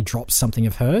accidentally drops something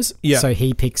of hers. Yeah. So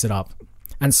he picks it up.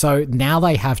 And so now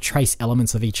they have trace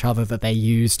elements of each other that they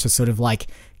use to sort of like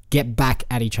get back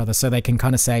at each other. So they can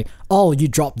kind of say, oh, you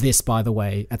dropped this, by the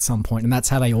way, at some point. And that's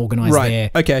how they organize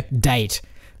their date.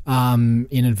 In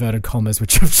inverted commas,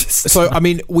 which I've just... So, I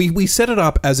mean, we set it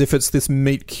up as if it's this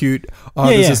meet cute,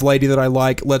 there's this lady that I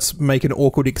like, let's make an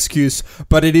awkward excuse,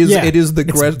 but it is the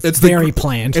Greta... It's very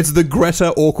planned. It's the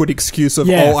Greta awkward excuse of,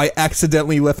 I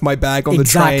accidentally left my bag on the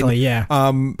train. Exactly, yeah.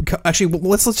 Actually,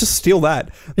 let's just steal that.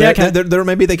 Okay.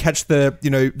 Maybe they catch they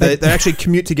actually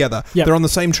commute together. Yep. They're on the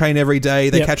same train every day,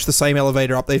 they catch the same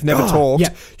elevator up, they've never talked.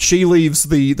 Yep. She leaves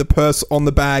the purse on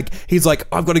the bag, he's like,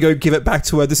 I've got to go give it back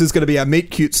to her, this is going to be our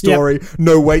meet cute story. Yep.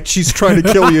 No, wait, she's trying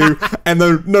to kill you. And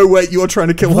no, wait, you're trying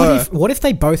to kill her. What if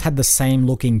they both had the same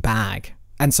looking bag?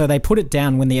 And so they put it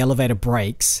down when the elevator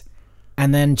breaks,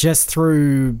 and then just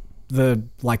through the,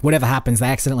 like, whatever happens, they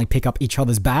accidentally pick up each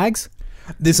other's bags?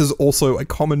 This is also a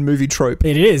common movie trope.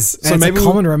 It is. So maybe it's a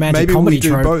common romantic comedy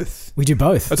trope. Both. We do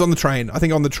both. It's on the train. I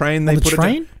think on the train they put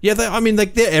train? it. Yeah,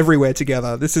 they're everywhere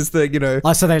together. This is the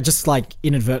Oh, so they're just like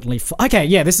inadvertently. Okay,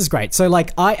 yeah, this is great. So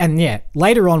like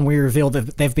later on we reveal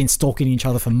that they've been stalking each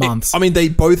other for months. They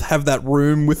both have that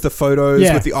room with the photos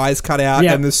with the eyes cut out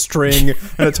and the string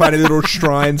and a tiny little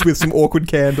shrines with some awkward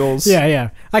candles. Yeah.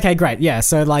 Okay, great. Yeah,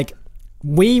 so like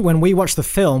when we watch the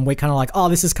film, we're kind of like, oh,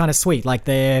 this is kind of sweet. Like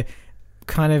they're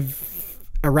kind of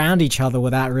around each other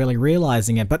without really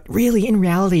realizing it. But really, in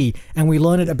reality, and we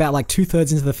learn it about like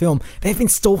 2/3 into the film, they've been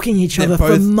stalking each other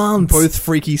for months. Both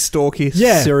freaky, stalky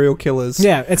serial killers.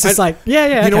 Yeah, it's just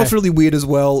You know what's really weird as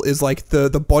well is like the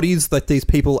bodies that these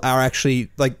people are actually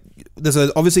like.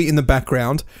 Obviously in the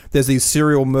background, there's these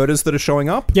serial murders that are showing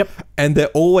up. Yep. And they're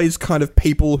always kind of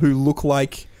people who look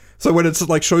like. So when it's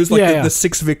like shows like the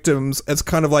 6 victims, it's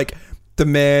kind of like the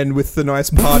man with the nice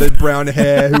parted brown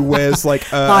hair who wears like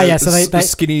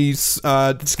skinny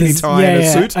tie and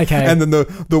a suit, and then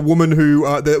the woman who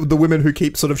the women who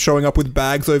keep sort of showing up with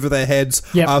bags over their heads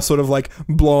are sort of like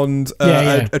blonde,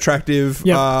 attractive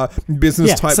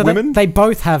business type women. They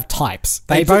both have types.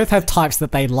 They both have types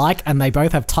that they like, and they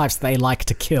both have types that they like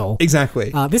to kill.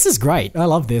 Exactly. This is great. I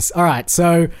love this. All right,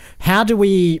 so how do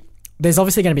we? There's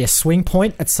obviously going to be a swing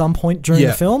point at some point during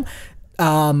the film.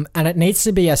 And it needs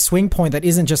to be a swing point that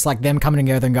isn't just like them coming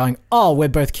together and going, oh, we're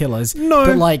both killers. No.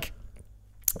 But like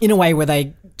in a way where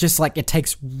they just like it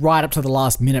takes right up to the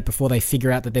last minute before they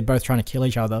figure out that they're both trying to kill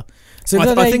each other. So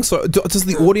I think so. Does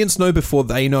the audience know before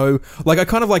they know? Like I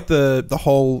kind of like the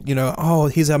whole, oh,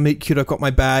 here's our meet cute, I've got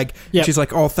my bag. Yep. She's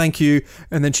like, oh, thank you.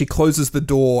 And then she closes the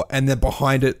door and then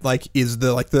behind it like is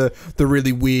the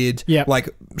really weird like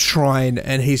shrine,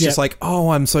 and he's just like, oh,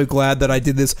 I'm so glad that I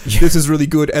did this. This is really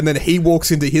good. And then he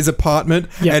walks into his apartment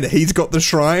and he's got the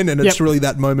shrine, and it's really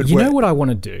that moment where... You know what I want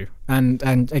to do? And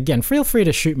again, feel free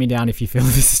to shoot me down if you feel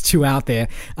this is too out there.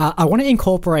 I want to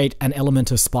incorporate an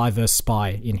element of spy versus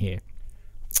spy in here.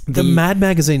 The Mad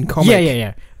Magazine comic.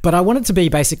 Yeah. But I want it to be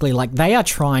basically like they are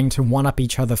trying to one-up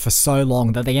each other for so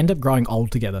long that they end up growing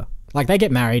old together. Like they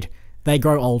get married, they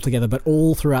grow old together, but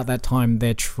all throughout that time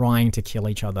they're trying to kill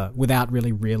each other without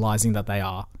really realizing that they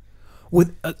are.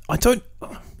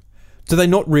 Do they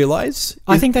not realize?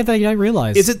 I think that they don't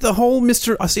realize. Is it the whole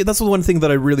Mr. I see. That's the one thing that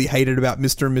I really hated about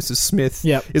Mr. and Mrs. Smith.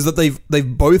 Yep. Is that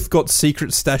they've both got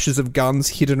secret stashes of guns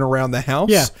hidden around the house.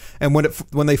 Yeah. And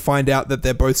when they find out that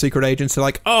they're both secret agents, they're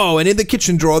like, oh, and in the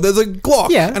kitchen drawer there's a Glock.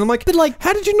 Yeah. And I'm like, but like,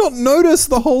 how did you not notice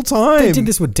the whole time? They did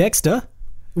this with Dexter.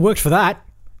 It worked for that.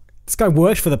 This guy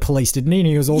worked for the police, didn't he? And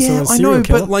he was also a serial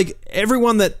killer. But like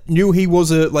everyone that knew he was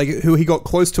who he got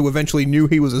close to eventually knew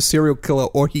he was a serial killer,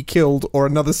 or he killed, or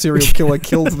another serial killer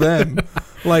killed them.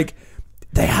 Like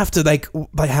they have to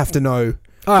know.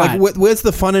 All right. Where's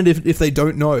the fun in if they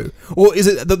don't know? Or is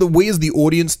it that we as the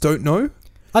audience don't know?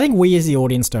 I think we as the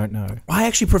audience don't know. I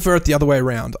actually prefer it the other way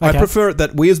around. Okay. I prefer it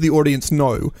that we as the audience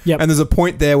know. Yep. And there's a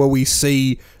point there where we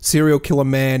see serial killer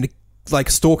man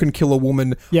like stalk and kill a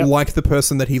woman like the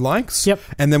person that he likes. Yep.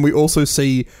 And then we also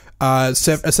see a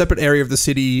separate area of the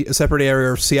city, a separate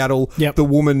area of Seattle, the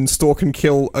woman stalk and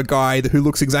kill a guy who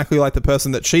looks exactly like the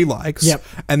person that she likes. Yep.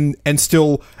 And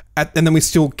then we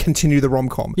still continue the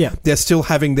rom-com. Yeah. They're still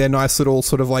having their nice little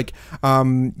sort of like,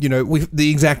 the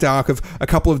exact arc of a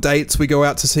couple of dates. We go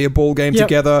out to see a ball game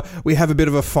together. We have a bit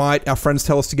of a fight. Our friends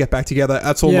tell us to get back together.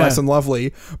 That's all nice and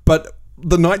lovely. But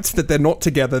the nights that they're not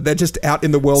together, they're just out in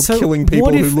the world killing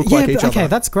people who look like each other. Okay,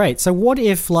 that's great. So what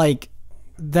if like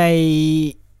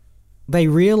they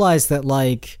realize that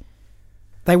like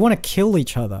they want to kill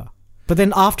each other, but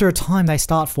then after a time they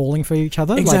start falling for each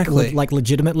other, exactly, like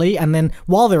legitimately, and then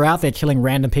while they're out there killing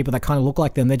random people that kind of look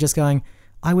like them, they're just going,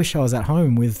 I wish I was at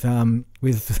home with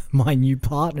my new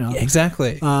partner. Yeah,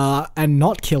 exactly. And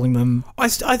not killing them.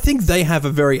 I think they have a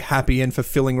very happy and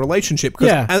fulfilling relationship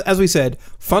because, as we said,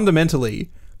 fundamentally,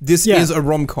 this is a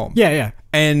rom-com. Yeah.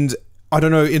 And I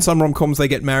don't know, in some rom-coms they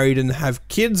get married and have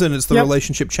kids and it's the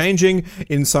relationship changing.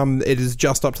 In some, it is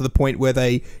just up to the point where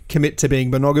they commit to being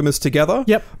monogamous together.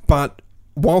 Yep. But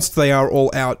whilst they are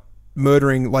all out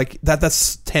murdering, like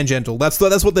that's tangential. That's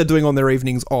what they're doing on their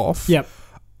evenings off. Yep.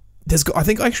 I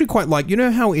think I actually quite like, you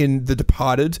know how in The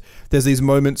Departed there's these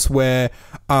moments where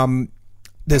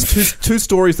there's two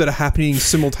stories that are happening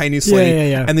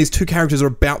simultaneously and these two characters are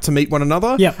about to meet one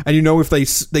another and you know if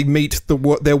they meet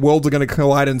their worlds are going to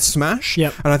collide and smash.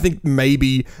 And I think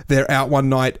maybe they're out one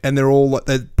night and they're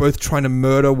both trying to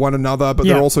murder one another, but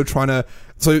they're also trying to...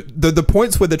 So the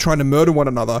points where they're trying to murder one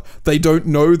another, they don't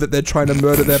know that they're trying to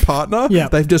murder their partner.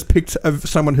 They've just picked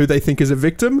someone who they think is a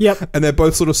victim. And they're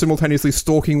both sort of simultaneously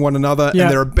stalking one another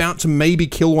and they're about to maybe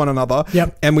kill one another.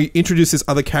 And we introduce this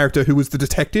other character who was the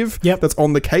detective that's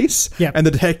on the case. And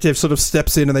the detective sort of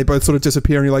steps in and they both sort of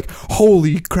disappear and you're like,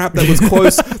 holy crap, that was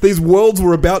close. These worlds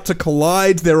were about to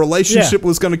collide. Their relationship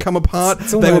was going to come apart.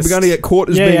 They were going to get caught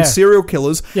as being serial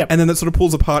killers. And then that sort of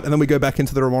pulls apart and then we go back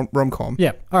into the rom-com.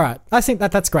 Yeah. All right. I think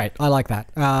that's great. I like that.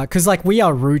 Because like we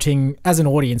are rooting, as an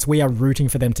audience, we are rooting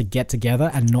for them to get together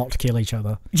and not kill each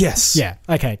other. Yes. Yeah.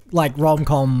 Okay. Like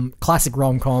rom-com, classic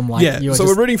rom-com. Like, yeah. So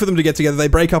we're rooting for them to get together. They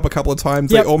break up a couple of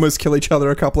times. Yep. They almost kill each other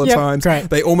a couple of times. Great.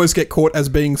 They almost get caught as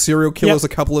being serial killers a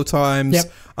couple of times.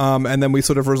 Yep. And then we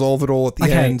sort of resolve it all at the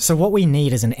end. Okay. So what we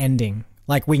need is an ending.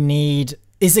 Like we need,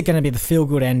 is it going to be the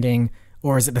feel-good ending?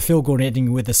 Or is it the feel-good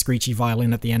ending with the screechy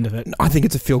violin at the end of it? I think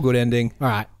it's a feel-good ending. All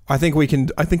right. I think we can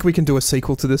do a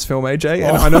sequel to this film, AJ.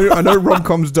 And I know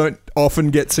rom-coms don't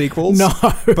often get sequels. No.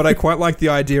 But I quite like the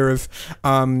idea of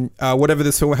whatever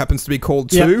this film happens to be called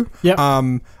too. Yep.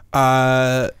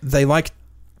 They like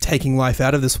taking life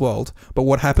out of this world, but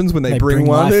what happens when they bring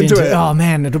one into it? Oh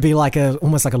man, it'll be like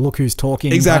almost like a Look Who's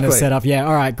Talking kind of setup. Yeah.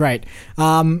 All right. Great.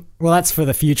 Well, that's for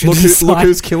the future. Look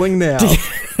who's killing now.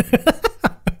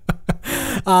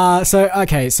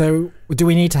 So do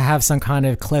we need to have some kind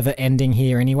of clever ending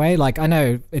here anyway? Like, I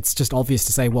know it's just obvious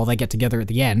to say, well, they get together at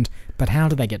the end, but how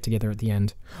do they get together at the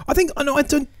end? I don't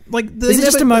like. Is it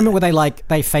just a moment where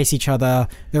they face each other,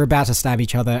 they're about to stab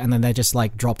each other, and then they just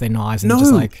like drop their knives and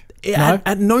just like. No?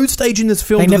 At no stage in this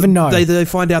film they never know. They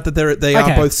find out that they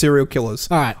are both serial killers.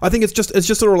 All right. I think it's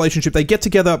just a relationship. They get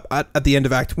together at the end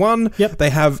of Act 1. Yep. They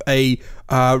have a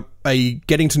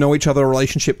getting to know each other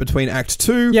relationship between Act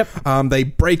 2. Yep. They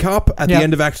break up at the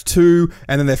end of Act 2,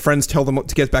 and then their friends tell them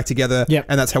to get back together. Yep.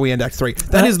 And that's how we end Act 3.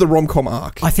 That is the rom-com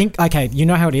arc. I think, okay, you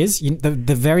know how it is?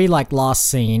 The very like last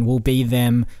scene will be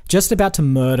them just about to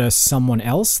murder someone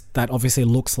else that obviously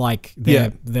looks like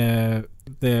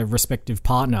their respective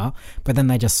partner, but then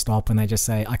they just stop and they just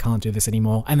say, I can't do this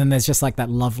anymore. And then there's just like that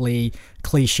lovely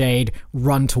cliched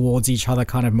run towards each other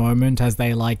kind of moment as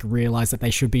they like realize that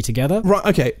they should be together. Right,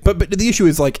 okay. But the issue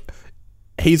is like,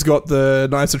 he's got the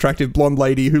nice, attractive blonde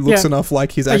lady who looks enough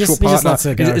like his actual partner. He just lets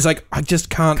her go. It's like, I just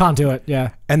can't do it,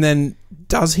 yeah. And then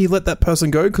does he let that person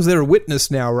go? Because they're a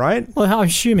witness now, right? Well, I'm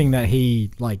assuming that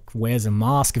he like wears a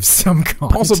mask of some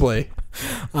kind. Possibly.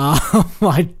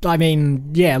 I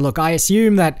mean, yeah, look, I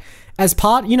assume that as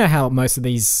part, you know how most of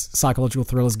these psychological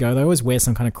thrillers go, they always wear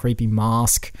some kind of creepy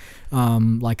mask,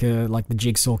 like the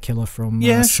Jigsaw Killer from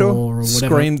Saw or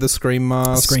whatever. The Scream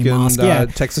mask,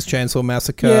 Texas Chainsaw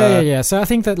Massacre. Yeah. So I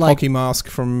think that like hockey mask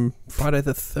from Friday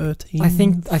the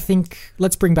 13th. I think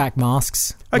let's bring back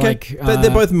masks. Okay, like,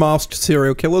 they're both masked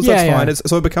serial killers. That's fine.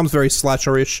 So it becomes very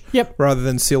slasher-ish, rather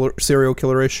than serial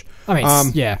killer-ish. I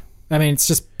mean, I mean, it's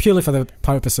just purely for the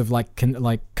purpose of like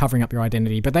covering up your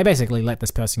identity. But they basically let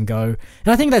this person go.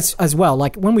 And I think that's as well,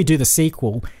 like when we do the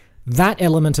sequel, that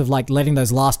element of like letting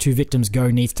those last two victims go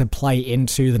needs to play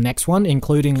into the next one,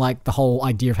 including like the whole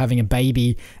idea of having a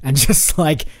baby and just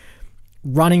like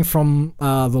running from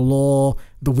the law,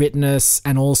 the witness,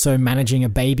 and also managing a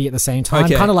baby at the same time.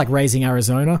 Okay. Kind of like Raising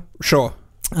Arizona. Sure.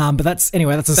 But that's a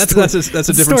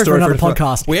different story for another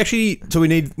podcast. We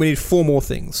need 4 more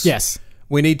things. Yes.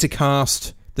 We need to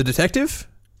cast the detective.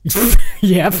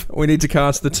 Yep. We need to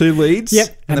cast the 2 leads.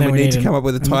 Yep. And then we need to come up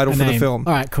with a title for the film.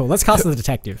 All right, cool. Let's cast the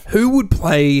detective. Who would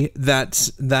play that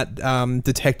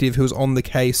detective who's on the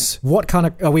case? What kind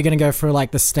of... Are we going to go for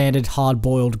like the standard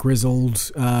hard-boiled,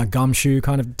 grizzled, gumshoe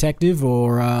kind of detective,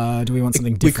 or do we want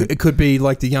something different? It could be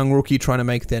like the young rookie trying to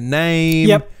make their name.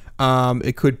 Yep.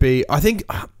 It could be...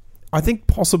 I think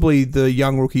possibly the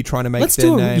young rookie trying to make their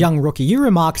name. Let's do a young rookie. You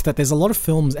remarked that there's a lot of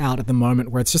films out at the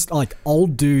moment where it's just like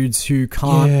old dudes who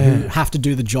who have to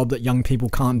do the job that young people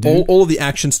can't do. All of the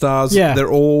action stars, they're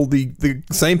all the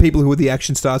same people who were the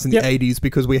action stars in the 80s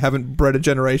because we haven't bred a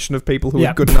generation of people who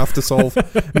are good enough to solve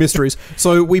mysteries.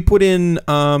 So we put in...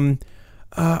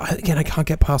 again, I can't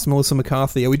get past Melissa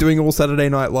McCarthy. Are we doing all Saturday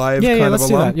Night Live? Let's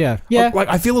do that. Yeah. Like,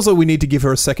 I feel as though we need to give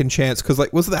her a second chance because,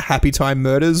 like, was it the Happy Time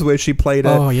Murders where she played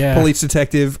a police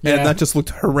detective and that just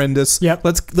looked horrendous? Yep.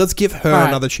 Let's give her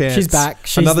another chance. She's back.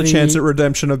 She's another chance at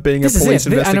redemption of being a police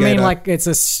investigator. And I mean, like,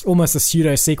 it's almost a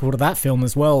pseudo sequel to that film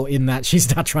as well, in that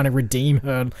she's now trying to redeem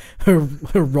her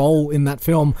role in that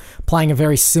film, playing a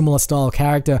very similar style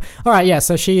character. All right, yeah.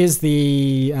 So she is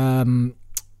the.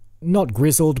 Not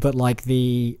grizzled, but like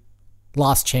the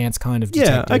last chance kind of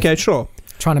detective. Yeah, okay, sure.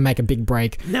 Trying to make a big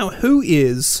break. Now, who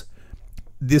is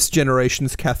this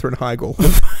generation's Katherine Heigl?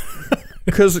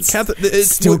 Because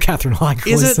still Katherine Heigl,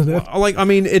 isn't it? Like, I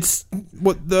mean, it's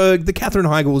what the Katherine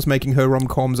Heigl was making her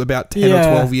rom-coms about 10 or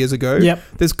 12 years ago. Yep.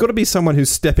 There's got to be someone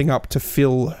who's stepping up to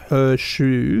fill her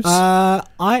shoes.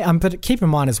 But keep in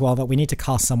mind as well that we need to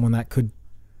cast someone that could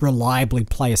reliably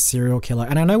play a serial killer.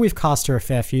 And I know we've cast her a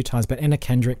fair few times, but Anna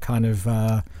Kendrick kind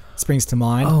of springs to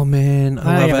mind. Oh man,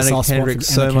 I love Anna Kendrick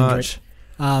so much.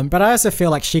 But I also feel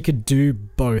like she could do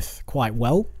both quite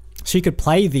well. She could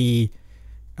play the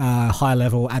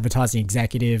high-level advertising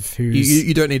executive who's...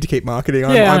 You don't need to keep marketing.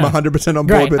 I'm 100% on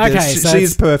board with this.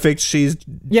 She's perfect. She's...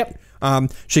 Yep.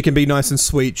 She can be nice and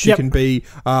sweet. She can be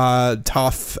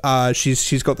tough.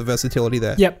 She's got the versatility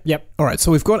there. Yep. All right,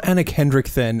 so we've got Anna Kendrick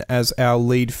then as our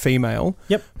lead female.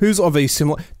 Yep. Who's of a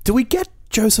similar... Do we get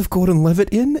Joseph Gordon-Levitt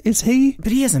in? Is he?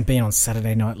 But he hasn't been on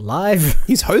Saturday Night Live.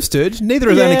 He's hosted. Neither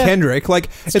is Anna Kendrick. Like,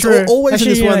 it's true. always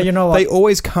Actually, in this one. you know what? They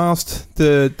always cast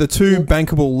the two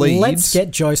bankable leads. Let's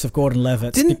get Joseph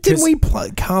Gordon-Levitt. Didn't we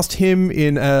cast him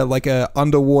in like a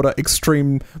underwater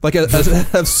extreme? Like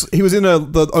he was in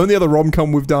the only other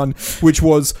rom-com we've done, which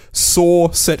was Saw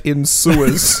set in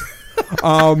sewers.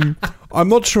 I'm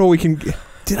not sure we can.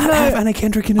 Did that have Anna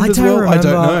Kendrick in it as well? Remember. I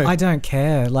don't know. I don't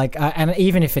care. Like, and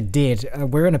even if it did,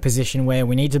 we're in a position where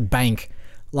we need to bank.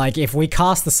 Like, if we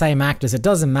cast the same actors, it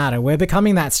doesn't matter. We're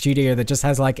becoming that studio that just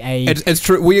has like a... It's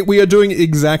true. We are doing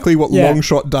exactly what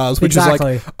Longshot does, which is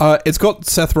like, it's got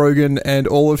Seth Rogen and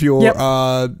all of your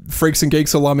Freaks and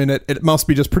Geeks alum in it. It must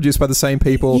be just produced by the same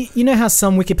people. You know how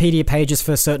some Wikipedia pages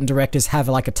for certain directors have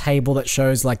like a table that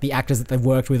shows like the actors that they've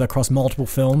worked with across multiple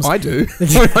films? I do.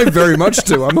 I very much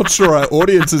do. I'm not sure our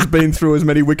audience has been through as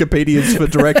many Wikipedias for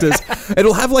directors.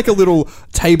 It'll have like a little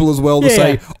table as well to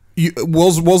say...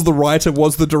 was the writer,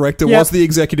 was the director, was the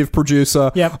executive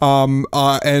producer,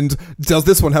 and does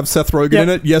this one have Seth Rogen in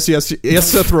it? Yes, Seth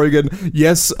Rogen.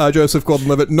 Yes, Joseph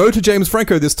Gordon-Levitt. No to James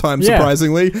Franco this time,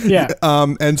 surprisingly.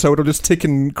 And so it'll just tick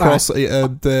and cross.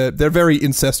 They're very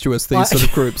incestuous, these sort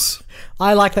of groups.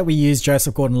 I like that we use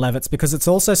Joseph Gordon-Levitt's because it's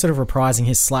also sort of reprising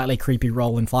his slightly creepy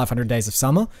role in 500 Days of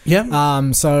Summer.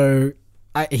 So...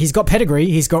 he's got pedigree.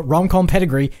 He's got rom-com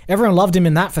pedigree. Everyone loved him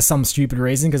in that for some stupid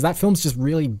reason because that film's just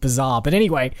really bizarre. But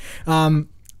anyway,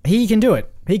 he can do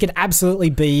it. He can absolutely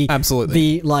be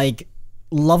the like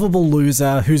lovable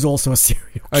loser who's also a serial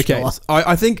killer. Okay,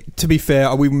 I think to be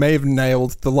fair, we may have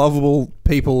nailed the lovable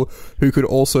people who could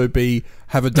also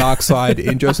have a dark side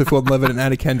in Joseph Gordon-Levitt and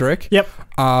Anna Kendrick. Yep.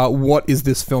 What is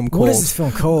this film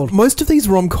called? Most of these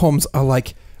rom-coms are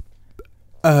like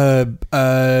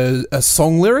a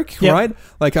song lyric, right?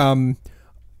 Like, I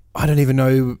don't even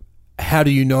know. How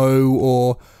do you know?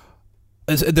 Or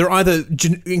they're either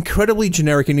incredibly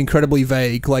generic and incredibly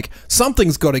vague. Like,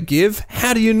 something's got to give.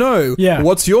 How do you know?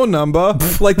 What's your number?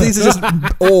 Like, these are just,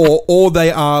 or they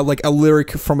are like a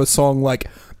lyric from a song. Like,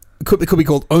 it could be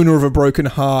called Owner of a Broken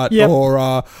Heart or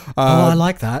I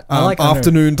like that. I like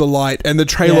Afternoon Delight, and the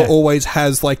trailer always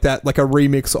has like that, like a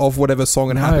remix of whatever song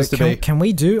it happens to be. Can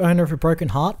we do Owner of a Broken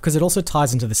Heart? Because it also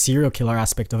ties into the serial killer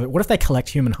aspect of it. What if they collect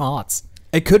human hearts?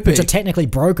 It could be. Which are technically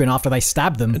broken after they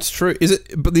stab them. It's true. Is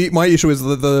it? But my issue is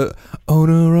the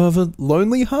owner of a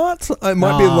lonely heart. It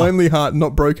might be a lonely heart,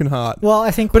 not broken heart. Well,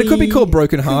 I think it could be called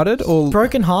Broken Hearted or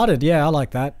Broken Hearted. Yeah, I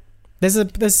like that. There's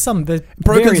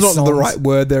broken's not the right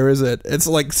word there, is it? It's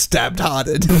like stabbed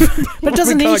hearted. But it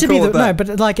doesn't need to be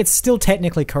but like it's still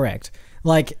technically correct.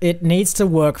 Like it needs to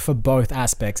work for both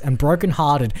aspects, and Broken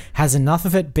Hearted has enough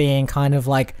of it being kind of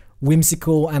like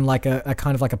whimsical and like a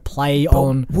kind of like a play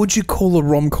on. Would you call a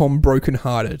rom-com Broken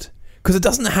Hearted? Because it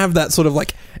doesn't have that sort of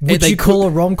like... Would you call a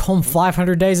rom-com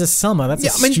 500 Days of Summer? That's a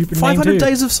stupid 500 name, 500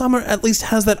 Days of Summer at least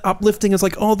has that uplifting. It's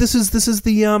like, oh, this is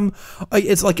the...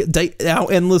 it's like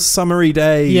our endless summery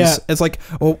days. Yeah. It's like...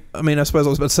 Well, I mean, I suppose I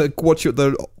was about to say,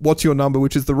 what's your number,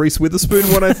 which is the Reese Witherspoon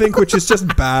one, I think, which is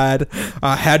just bad.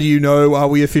 How do you know? Are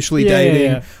we officially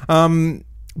dating?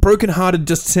 Broken Hearted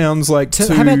just sounds like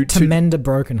how about to mend a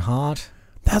broken heart?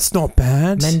 That's not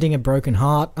bad. Mending a broken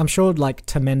heart. I'm sure like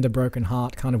to mend a broken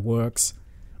heart kind of works.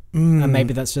 And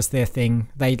maybe that's just their thing.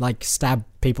 They like stab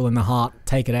people in the heart,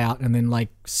 take it out, and then like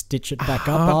stitch it back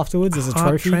up afterwards as a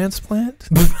trophy. Transplant?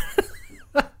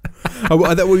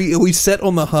 Are we set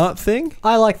on the heart thing?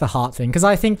 I like the heart thing because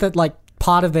I think that like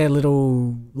part of their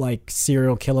little like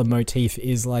serial killer motif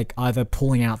is like either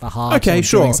pulling out the heart or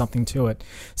doing something to it.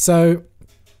 So...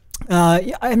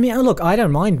 I mean, look, I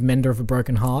don't mind Mender of a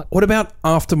Broken Heart. What about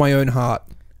After My Own Heart?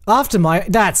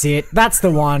 That's it. That's the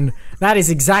one. That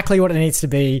is exactly what it needs to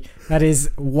be. That is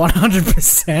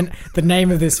 100% the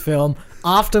name of this film.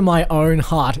 After My Own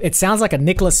Heart. It sounds like a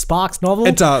Nicholas Sparks novel.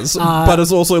 It does, but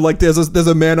it's also like there's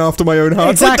a man after my own heart.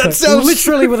 Exactly. Like, that sounds...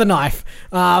 literally with a knife.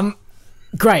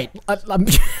 Great.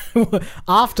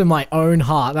 After My Own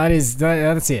Heart.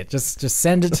 That's it. Just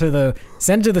send it to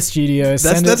the studio.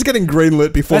 That's getting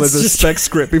greenlit before there's a spec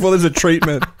script, before there's a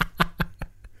treatment.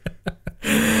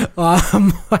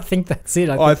 I think that's it.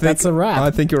 I think that's a wrap.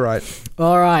 I think you're right.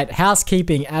 All right,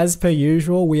 housekeeping. As per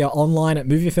usual, we are online at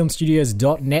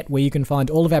moviefilmstudios.net, where you can find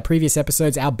all of our previous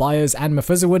episodes, our bios, and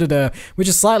Mufasa Woodada, which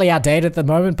is slightly outdated at the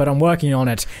moment, but I'm working on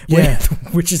it. Yeah.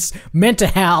 Which is meant to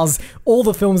house all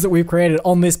the films that we've created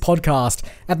on this podcast.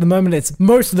 At the moment, it's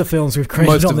most of the films we've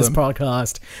created on this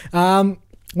podcast.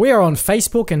 We are on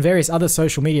Facebook and various other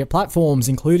social media platforms,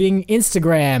 including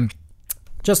Instagram.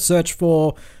 Just search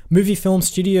for Movie Film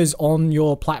Studios on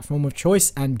your platform of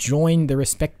choice and join the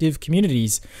respective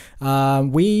communities.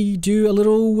 We do a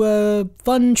little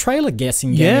fun trailer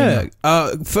guessing game.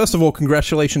 Yeah. First of all,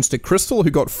 congratulations to Crystal, who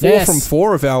got 4 from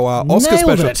 4 of our Oscar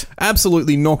Nailed special. it.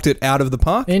 Absolutely knocked it out of the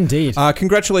park. Indeed.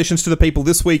 Congratulations to the people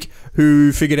this week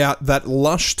who figured out that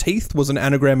lush teeth was an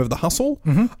anagram of the hustle.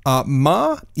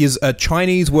 Ma is a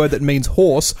Chinese word that means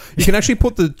horse. You can actually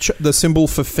put the symbol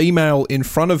for female in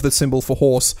front of the symbol for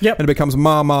horse, and it becomes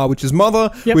ma, which is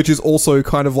mother, which is also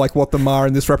kind of like what the ma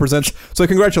in this represents. So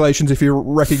congratulations if you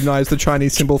recognize the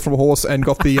Chinese symbol from horse and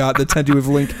got the tentative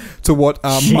link to what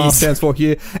ma stands for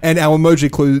here. And our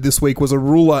emoji clue this week was a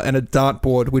ruler and a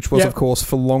dartboard, which was, of course,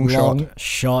 for long shot. Long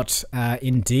shot,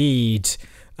 indeed.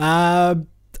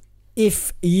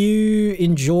 If you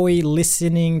enjoy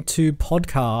listening to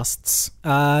podcasts,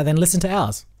 then listen to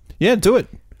ours. Yeah, do it.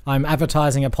 I'm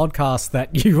advertising a podcast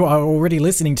that you are already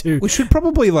listening to. We should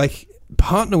probably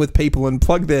partner with people and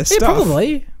plug their stuff. Yeah,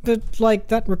 probably, but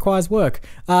that requires work.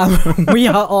 We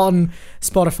are on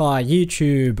Spotify,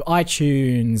 YouTube,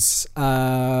 iTunes,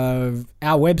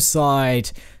 our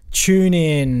website,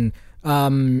 TuneIn,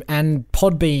 and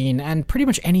Podbean, and pretty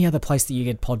much any other place that you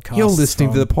get podcasts. You're listening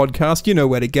from. to the podcast. You know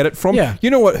where to get it from. Yeah.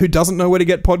 You know who doesn't know where to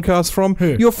get podcasts from?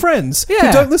 Who? Your friends who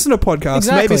Yeah. don't listen to podcasts.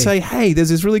 Exactly. Maybe say, hey, there's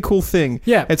this really cool thing.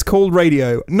 Yeah. It's called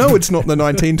radio. No, it's not the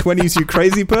 1920s, you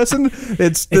crazy person.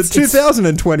 It's the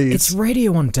 2020s. It's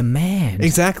radio on demand.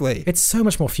 Exactly. It's so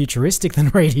much more futuristic than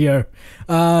radio.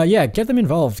 Get them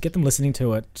involved. Get them listening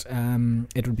to it.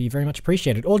 It would be very much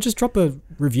appreciated. Or just drop a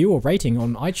review or rating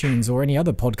on iTunes or any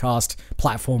other podcast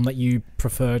platform that you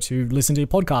prefer to listen to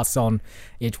podcasts on.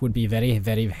 It would be very,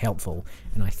 very helpful.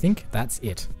 And I think that's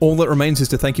it. All that remains is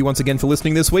to thank you once again for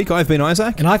listening this week. I've been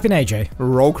Isaac. And I've been AJ.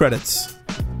 Roll credits.